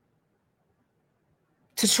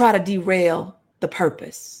to try to derail the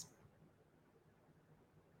purpose.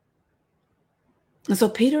 And so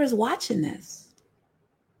Peter is watching this.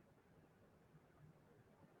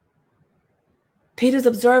 Peter's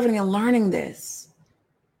observing and learning this,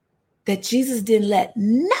 that Jesus didn't let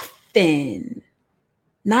nothing,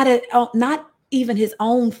 not even his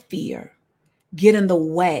own fear, get in the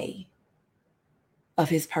way of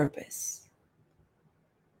his purpose.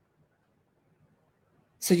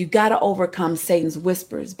 So you got to overcome Satan's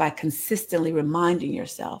whispers by consistently reminding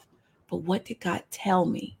yourself, but what did God tell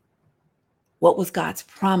me? What was God's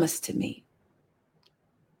promise to me?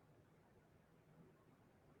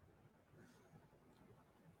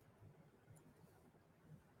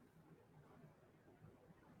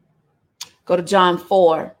 Go to John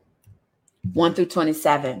 4, 1 through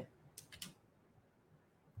 27.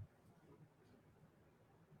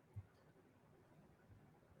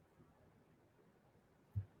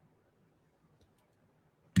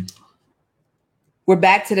 We're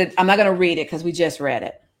back to I'm not going to read it because we just read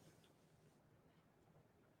it.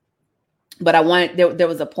 But there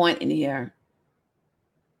was a point in here.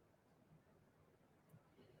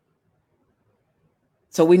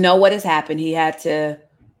 So we know what has happened. He had to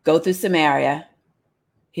go through Samaria.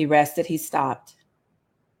 He rested. He stopped.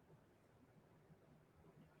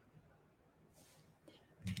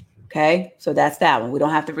 Okay, so that's that one. We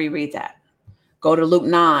don't have to reread that. Go to Luke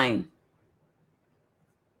 9.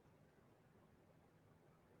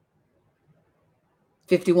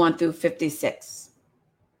 (51 through 56).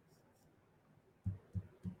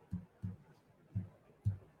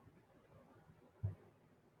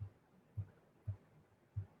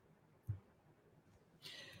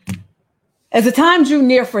 As the time drew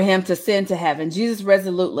near for him to ascend to heaven, Jesus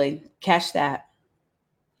resolutely, catch that,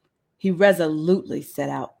 he resolutely set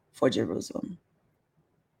out for Jerusalem.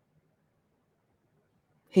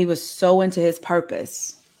 He was so into his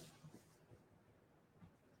purpose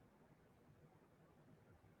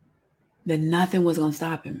that nothing was going to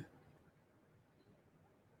stop him.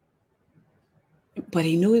 But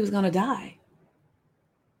he knew he was going to die.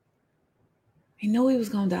 He knew he was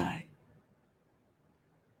going to die.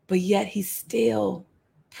 But yet he still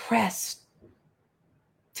pressed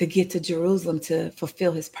to get to Jerusalem to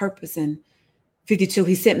fulfill his purpose. In 52,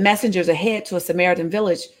 he sent messengers ahead to a Samaritan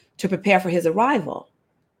village to prepare for his arrival.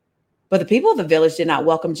 But the people of the village did not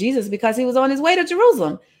welcome Jesus because he was on his way to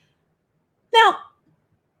Jerusalem. Now,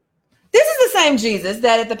 this is the same Jesus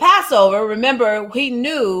that at the Passover, remember, he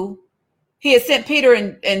knew he had sent Peter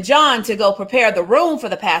and John to go prepare the room for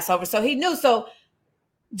the Passover. So he knew. So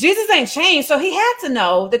Jesus ain't changed. So he had to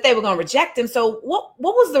know that they were going to reject him. So what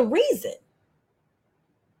was the reason?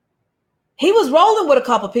 He was rolling with a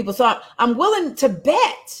couple of people. So I'm willing to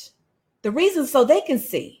bet the reason so they can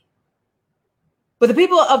see. But the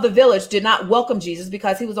people of the village did not welcome Jesus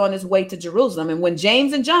because he was on his way to Jerusalem. And when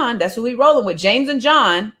James and John, that's who he rolling with, James and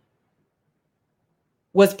John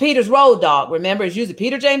was Peter's road dog. Remember, it's usually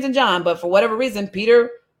Peter, James, and John. But for whatever reason,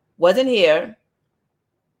 Peter wasn't here.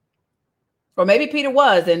 Or maybe Peter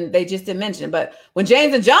was, and they just didn't mention it. But when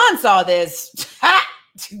James and John saw this,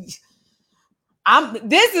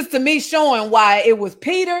 this is to me showing why it was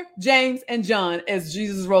Peter, James, and John as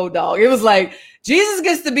Jesus' road dog. It was like Jesus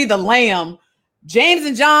gets to be the lamb. James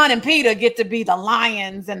and John and Peter get to be the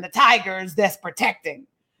lions and the tigers that's protecting.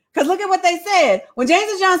 Because look at what they said. When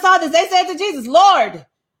James and John saw this, they said to Jesus, Lord,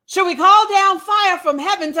 should we call down fire from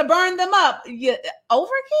heaven to burn them up? Overkill?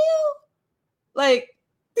 Like,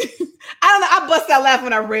 I don't know. I bust out laughing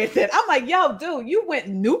when I read that. I'm like, yo, dude, you went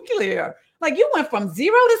nuclear. Like, you went from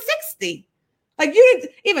 0 to 60. Like, you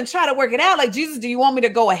didn't even try to work it out. Like, Jesus, do you want me to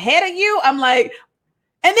go ahead of you? I'm like,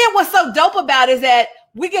 and then what's so dope about it is that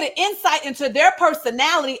we get an insight into their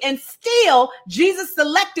personality, and still Jesus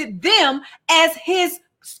selected them as his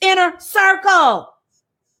inner circle.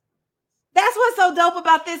 That's what's so dope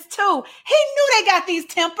about this too. He knew they got these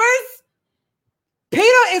tempers. Peter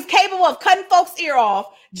is capable of cutting folks' ear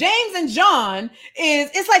off. James and John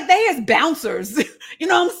it's like they is bouncers. You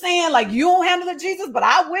know what I'm saying? Like, you don't handle it, Jesus, but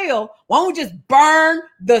I will. Why don't we just burn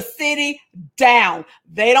the city down?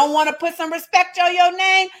 They don't want to put some respect on your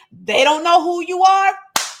name. They don't know who you are.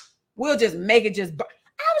 We'll just make it just burn.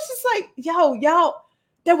 I was just like, yo,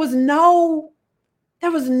 there was no,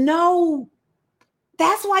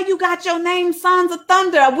 that's why you got your name Sons of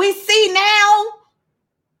Thunder. We see now.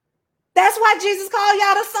 That's why Jesus called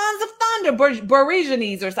y'all the Sons of Thunder.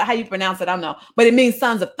 Borgenes, or how you pronounce it, I don't know. But it means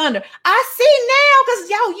Sons of Thunder. I see now, because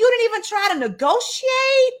you didn't even try to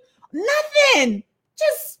negotiate. Nothing.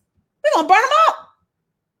 Just, we're going to burn them up.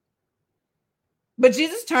 But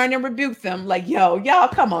Jesus turned and rebuked them like, y'all,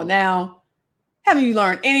 come on now. Haven't you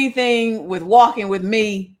learned anything with walking with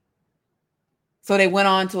me? So they went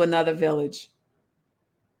on to another village.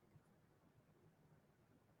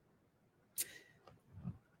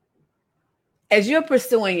 As you're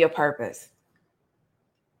pursuing your purpose,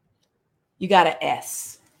 you got to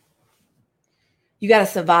S. You got to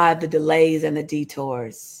survive the delays and the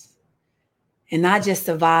detours. And not just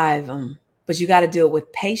survive them, but you got to do it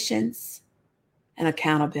with patience and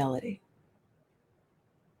accountability.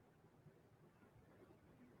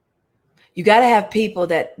 You got to have people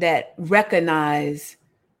that recognize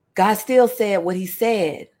God still said what he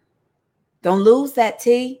said. Don't lose that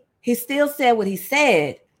T. He still said what he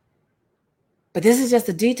said. But this is just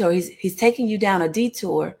a detour. He's taking you down a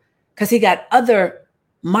detour because he got other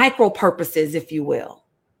micro purposes, if you will,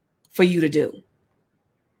 for you to do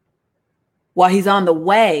while he's on the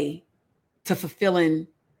way to fulfilling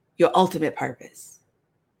your ultimate purpose.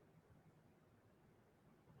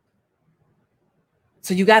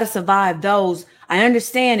 So you got to survive those. I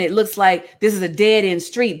understand it looks like this is a dead end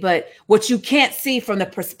street, but what you can't see from the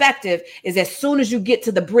perspective is as soon as you get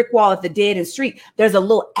to the brick wall at the dead end street, there's a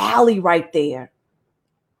little alley right there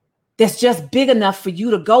that's just big enough for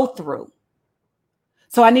you to go through.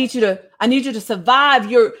 So I need you to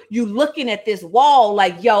survive. You looking at this wall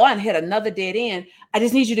like, yo, I hit another dead end. I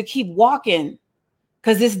just need you to keep walking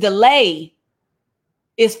because this delay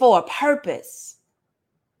is for a purpose.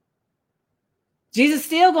 Jesus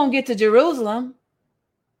still gonna get to Jerusalem.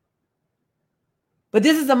 But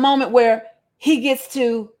this is a moment where he gets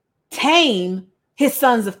to tame his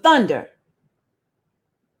sons of thunder.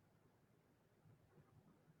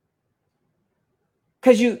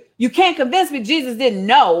 Because you can't convince me Jesus didn't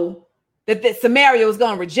know that Samaria was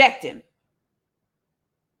going to reject him.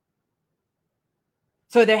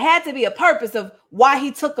 So there had to be a purpose of why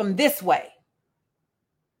he took them this way.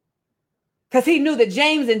 Because he knew that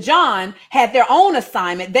James and John had their own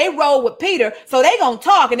assignment. They rode with Peter, so they're going to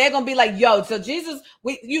talk, and they're going to be like, yo, so Jesus,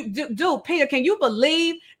 dude, Peter, can you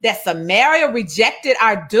believe that Samaria rejected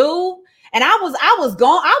our dude? And I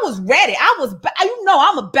was ready.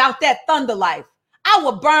 I'm about that thunder life. I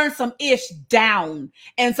will burn some ish down.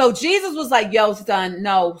 And so Jesus was like, yo, son,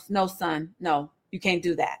 no, son, no, you can't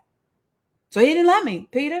do that. So he didn't let me,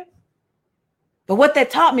 Peter. But what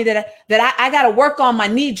that taught me that I got to work on my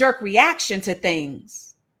knee-jerk reaction to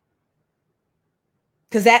things.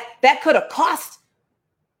 Because that could have cost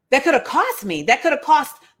me. That could have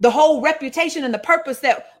cost the whole reputation and the purpose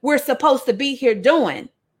that we're supposed to be here doing.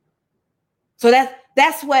 So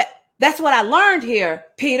that's what I learned here,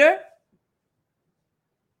 Peter.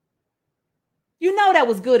 You know that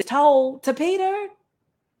was good told to Peter.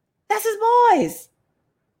 That's his boys.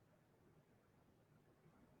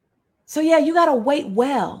 So yeah, you got to wait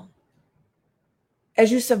well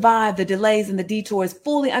as you survive the delays and the detours,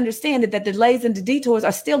 fully understand that the delays and the detours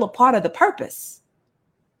are still a part of the purpose.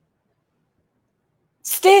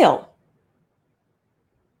 Still.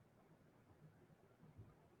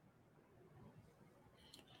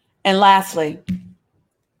 And lastly,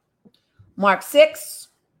 Mark 6.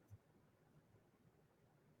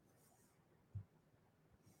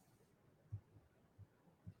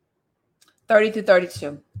 through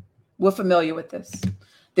 32. We're familiar with this.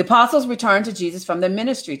 The apostles returned to Jesus from their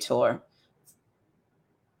ministry tour.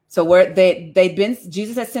 So where they'd been,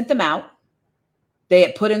 Jesus had sent them out. They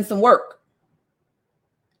had put in some work.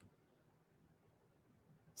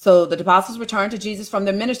 So the apostles returned to Jesus from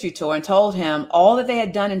their ministry tour and told him all that they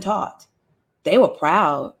had done and taught. They were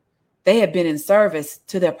proud. They had been in service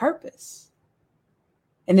to their purpose.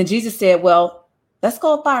 And then Jesus said, well, let's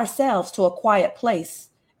go by ourselves to a quiet place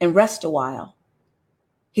and rest a while.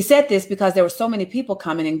 He said this because there were so many people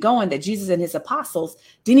coming and going that Jesus and his apostles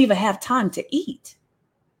didn't even have time to eat.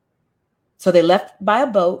 So they left by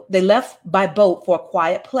boat for a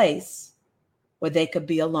quiet place where they could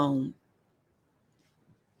be alone.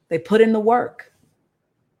 They put in the work.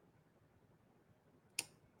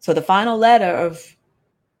 So the final letter of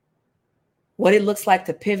what it looks like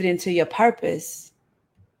to pivot into your purpose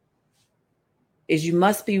is you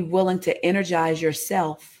must be willing to energize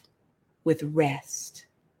yourself with rest.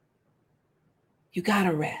 You got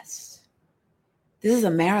to rest. This is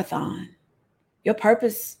a marathon. Your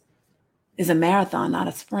purpose is a marathon, not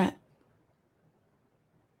a sprint.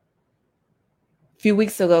 A few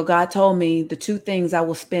weeks ago, God told me the 2 things I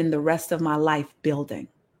will spend the rest of my life building.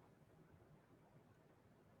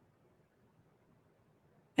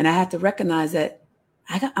 And I have to recognize that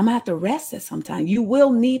I'm going to have to rest at some time. You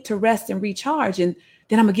will need to rest and recharge, and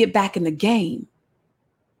then I'm going to get back in the game.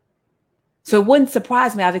 So it wouldn't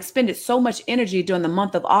surprise me. I've expended so much energy during the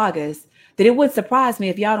month of August that it wouldn't surprise me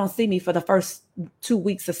if y'all don't see me for the first 2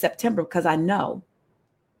 weeks of September, because I know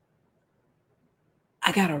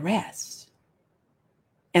I got to rest.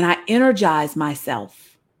 And I energize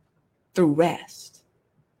myself through rest.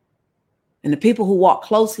 And the people who walk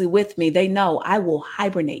closely with me, they know I will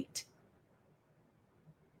hibernate.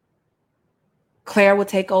 Claire will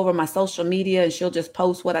take over my social media and she'll just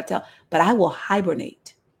post what I tell, but I will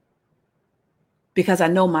hibernate. Because I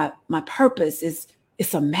know my purpose is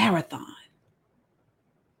it's a marathon.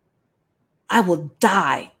 I will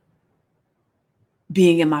die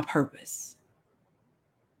being in my purpose.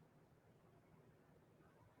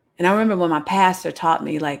 And I remember when my pastor taught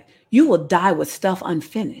me, like, you will die with stuff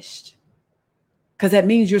unfinished. Because that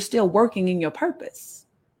means you're still working in your purpose.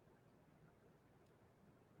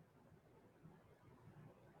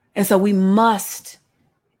 And so we must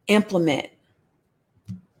implement.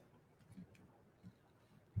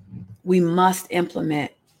 We must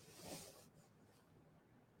implement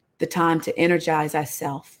the time to energize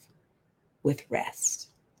ourselves with rest.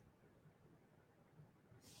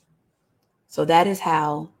 So that is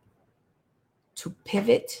how to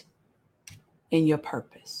pivot in your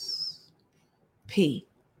purpose. P,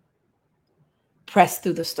 press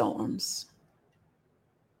through the storms.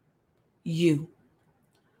 U,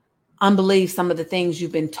 unbelieve some of the things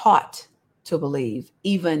you've been taught to believe,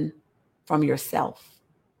 even from yourself.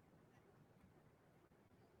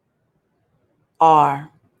 R,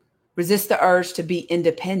 resist the urge to be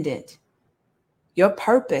independent. Your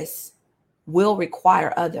purpose will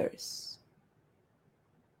require others.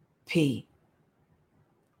 P,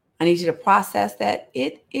 I need you to process that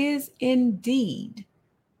it is indeed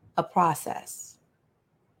a process.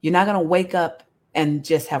 You're not going to wake up and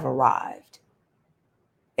just have arrived.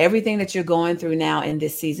 Everything that you're going through now in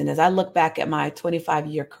this season, as I look back at my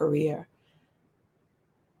 25-year career,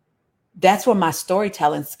 That's where my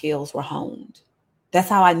storytelling skills were honed. That's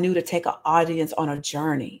how I knew to take an audience on a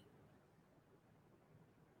journey.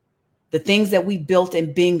 The things that we built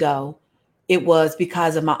in bingo, it was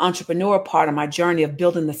because of my entrepreneur part of my journey of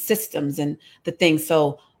building the systems and the things.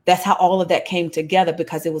 So that's how all of that came together,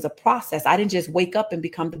 because it was a process. I didn't just wake up and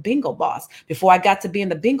become the bingo boss. Before I got to being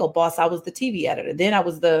the bingo boss, I was the TV editor. Then I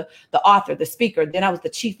was the author, the speaker. Then I was the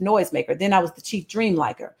chief noisemaker. Then I was the chief dream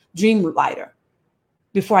lighter,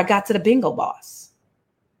 before I got to the bingo boss.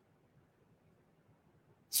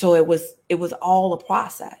 So it was all a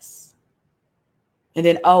process. And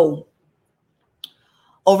then,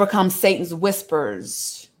 overcome Satan's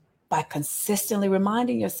whispers by consistently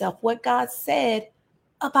reminding yourself what God said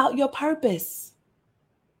about your purpose.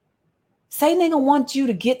 Satan ain't gonna want you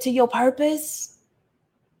to get to your purpose.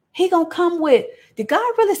 He gonna come with, did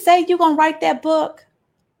God really say you're gonna write that book?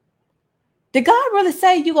 Did God really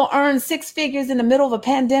say you're gonna earn 6 figures in the middle of a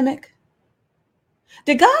pandemic?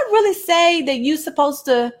 Did God really say that you're supposed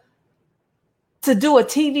to do a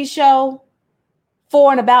TV show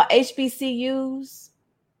for and about HBCUs?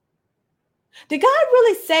 Did God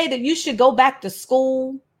really say that you should go back to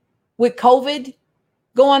school with COVID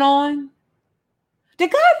going on?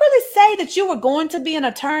 Did God really say that you were going to be an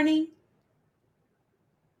attorney?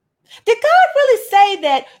 Did God really say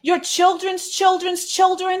that your children's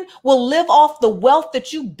children will live off the wealth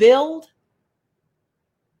that you build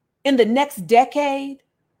in the next decade?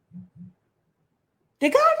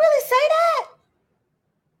 Did God really say that?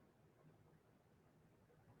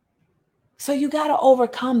 So you got to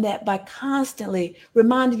overcome that by constantly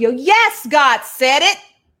reminding you, yes, God said it.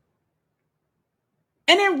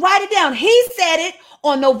 And then write it down. He said it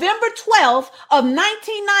on November 12th of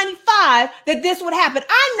 1995 that this would happen.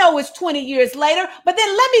 I know it's 20 years later, but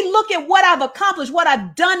then let me look at what I've accomplished, what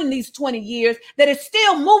I've done in these 20 years that is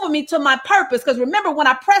still moving me to my purpose. Because remember, when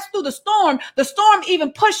I pressed through the storm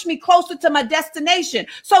even pushed me closer to my destination.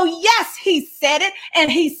 So yes, he said it,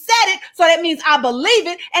 and he said it. So that means I believe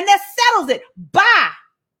it, and that settles it. Bye.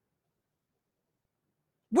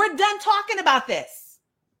 We're done talking about this.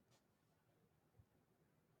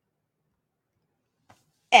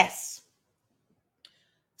 S.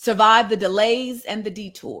 Survive the delays and the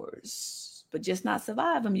detours, but just not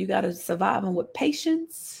survive them. You got to survive them with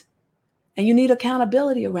patience, and you need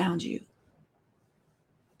accountability around you.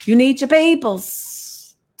 You need your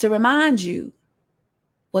peoples to remind you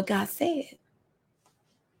what God said.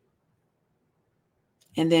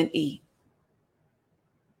 And then E.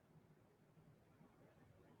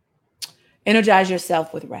 Energize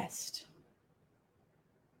yourself with rest.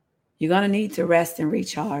 You're going to need to rest and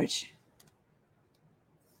recharge.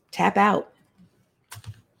 Tap out.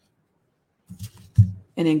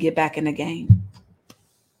 And then get back in the game.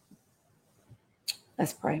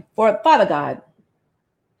 Let's pray. Father God,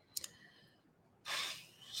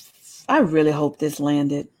 I really hope this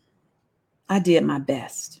landed. I did my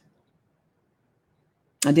best.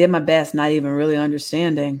 I did my best, not even really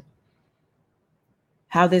understanding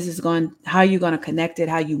how this is going, how you're going to connect it,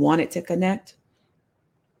 how you want it to connect.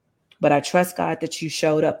 But I trust, God, that you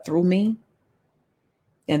showed up through me,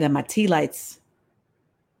 and that my tea lights,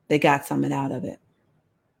 they got something out of it.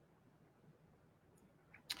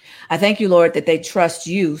 I thank you, Lord, that they trust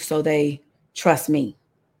you, so they trust me.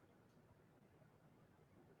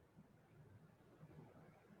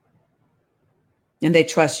 And they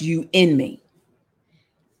trust you in me,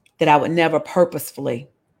 that I would never purposefully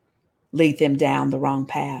lead them down the wrong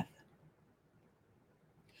path.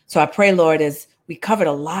 So I pray, Lord, as we covered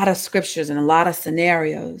a lot of scriptures and a lot of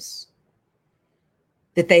scenarios,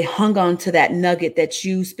 that they hung on to that nugget that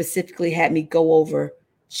you specifically had me go over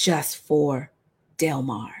just for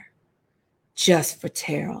Delmar, just for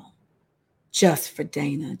Terrell, just for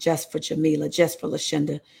Dana, just for Jamila, just for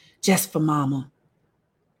LaShonda, just for Mama.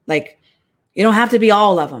 Like, you don't have to be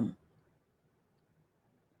all of them.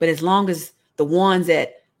 But as long as the ones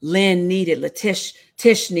that Lynn needed,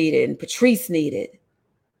 Tish needed, and Patrice needed,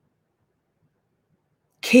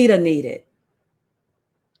 Keita needed,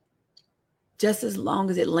 just as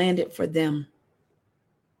long as it landed for them,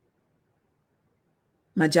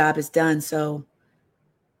 my job is done. So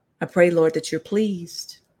I pray, Lord, that you're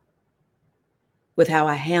pleased with how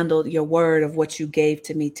I handled your word of what you gave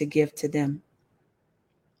to me to give to them.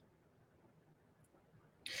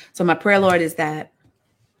 So my prayer, Lord, is that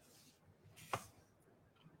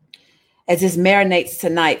as this marinates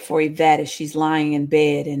tonight for Yvette, as she's lying in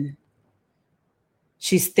bed and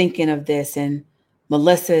she's thinking of this, and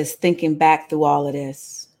Melissa is thinking back through all of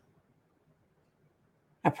this,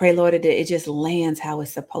 I pray, Lord, that it just lands how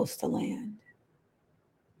it's supposed to land.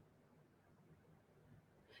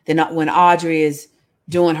 Then when Audrey is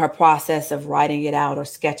doing her process of writing it out or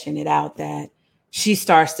sketching it out, that she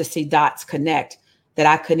starts to see dots connect that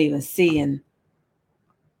I couldn't even see. And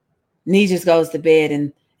Nee just goes to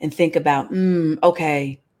bed and think about,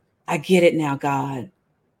 okay, I get it now, God.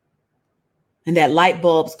 And that light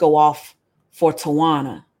bulbs go off for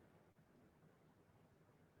Tawana.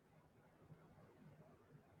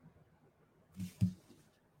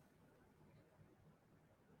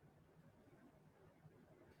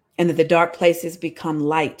 And that the dark places become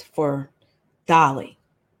light for Dolly.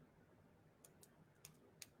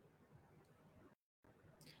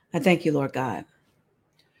 I thank you, Lord God,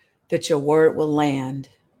 that your word will land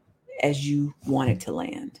as you want it to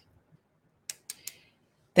land.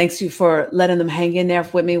 Thanks you for letting them hang in there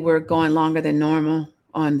with me. We're going longer than normal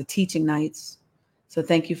on the teaching nights. So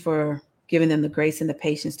thank you for giving them the grace and the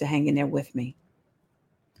patience to hang in there with me.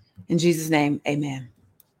 In Jesus' name, amen.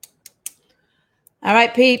 All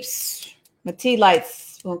right, peeps, my tea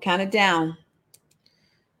lights, we'll count it down.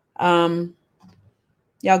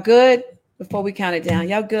 Y'all good? Before we count it down,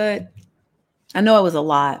 y'all good? I know it was a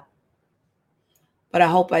lot, but I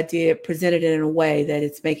hope I did present it in a way that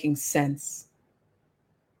it's making sense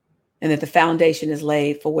and that the foundation is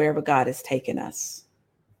laid for wherever God has taken us.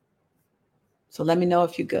 So let me know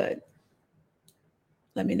if you're good.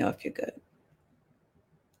 Let me know if you're good.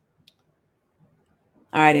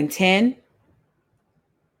 All right, in 10,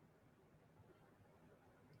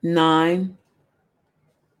 9,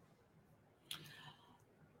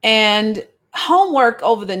 and homework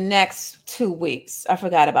over the next 2 weeks. I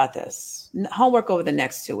forgot about this. Homework over the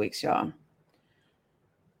next 2 weeks, y'all.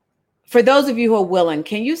 For those of you who are willing,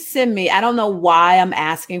 can you send me, I don't know why I'm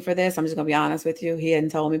asking for this. I'm just going to be honest with you. He hadn't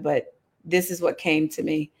told me, but this is what came to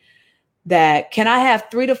me. That can I have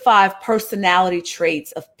 3 to 5 personality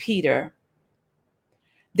traits of Peter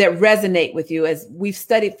that resonate with you, as we've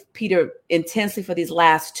studied Peter intensely for these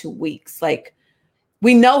last 2 weeks? Like,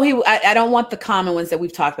 we know I don't want the common ones that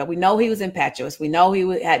we've talked about. We know he was impetuous. We know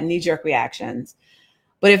he had knee-jerk reactions.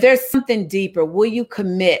 But if there's something deeper, will you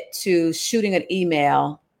commit to shooting an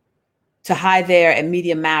email to hi there at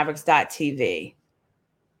MediaMavericks.tv?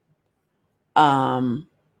 And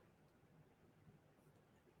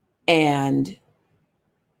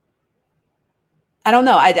I don't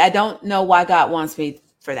know. I don't know why God wants me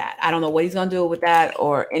for that. I don't know what he's going to do with that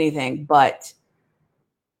or anything, but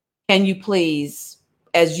can you please,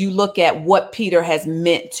 as you look at what Peter has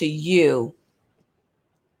meant to you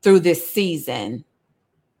through this season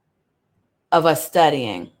of us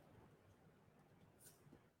studying,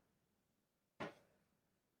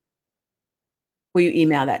 will you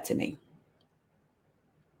email that to me?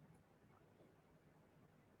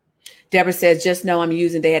 Deborah says, just know I'm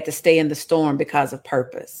using, they had to stay in the storm because of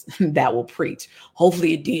purpose. That will preach.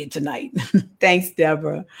 Hopefully it did tonight. Thanks,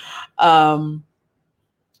 Deborah. I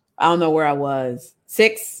don't know where I was.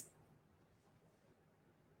 6.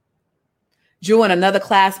 Drew and another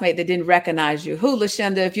classmate that didn't recognize you. Who,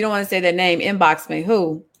 Lashenda? If you don't want to say their name, inbox me.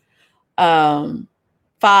 Who?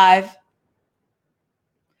 5.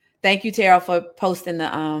 Thank you, Tara, for posting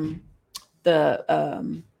the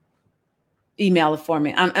email for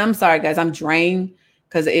me. I'm sorry, guys. I'm drained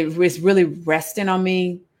because it was really resting on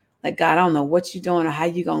me. Like, God, I don't know what you're doing or how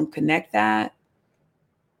you're going to connect that.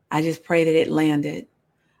 I just pray that it landed.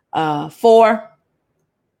 4,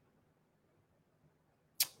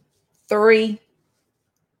 3,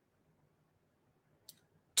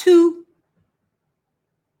 2.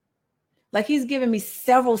 Like, he's giving me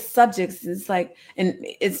several subjects. It's like, and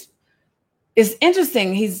it's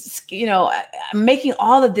interesting. He's, making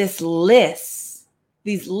all of these lists.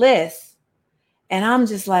 And I'm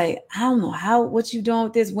just like, I don't know what you doing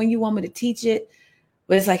with this, when you want me to teach it.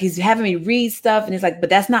 But it's like, he's having me read stuff. And it's like, but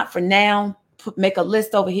that's not for now. Make a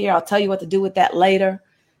list over here. I'll tell you what to do with that later.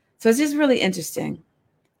 So it's just really interesting.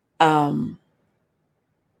 1.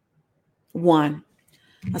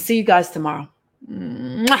 I'll see you guys tomorrow.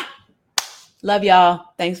 Mwah! Love y'all.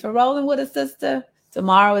 Thanks for rolling with us, sister.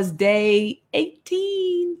 Tomorrow is day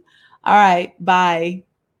 18. All right. Bye.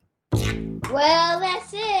 Well,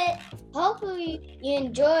 that's it. Hopefully you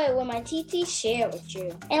enjoyed what my TT shared with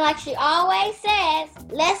you. And like she always says,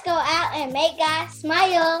 let's go out and make God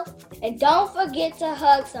smile. And don't forget to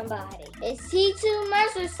hug somebody. It's T2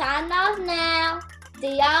 Mercer signing off now.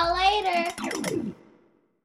 See y'all later.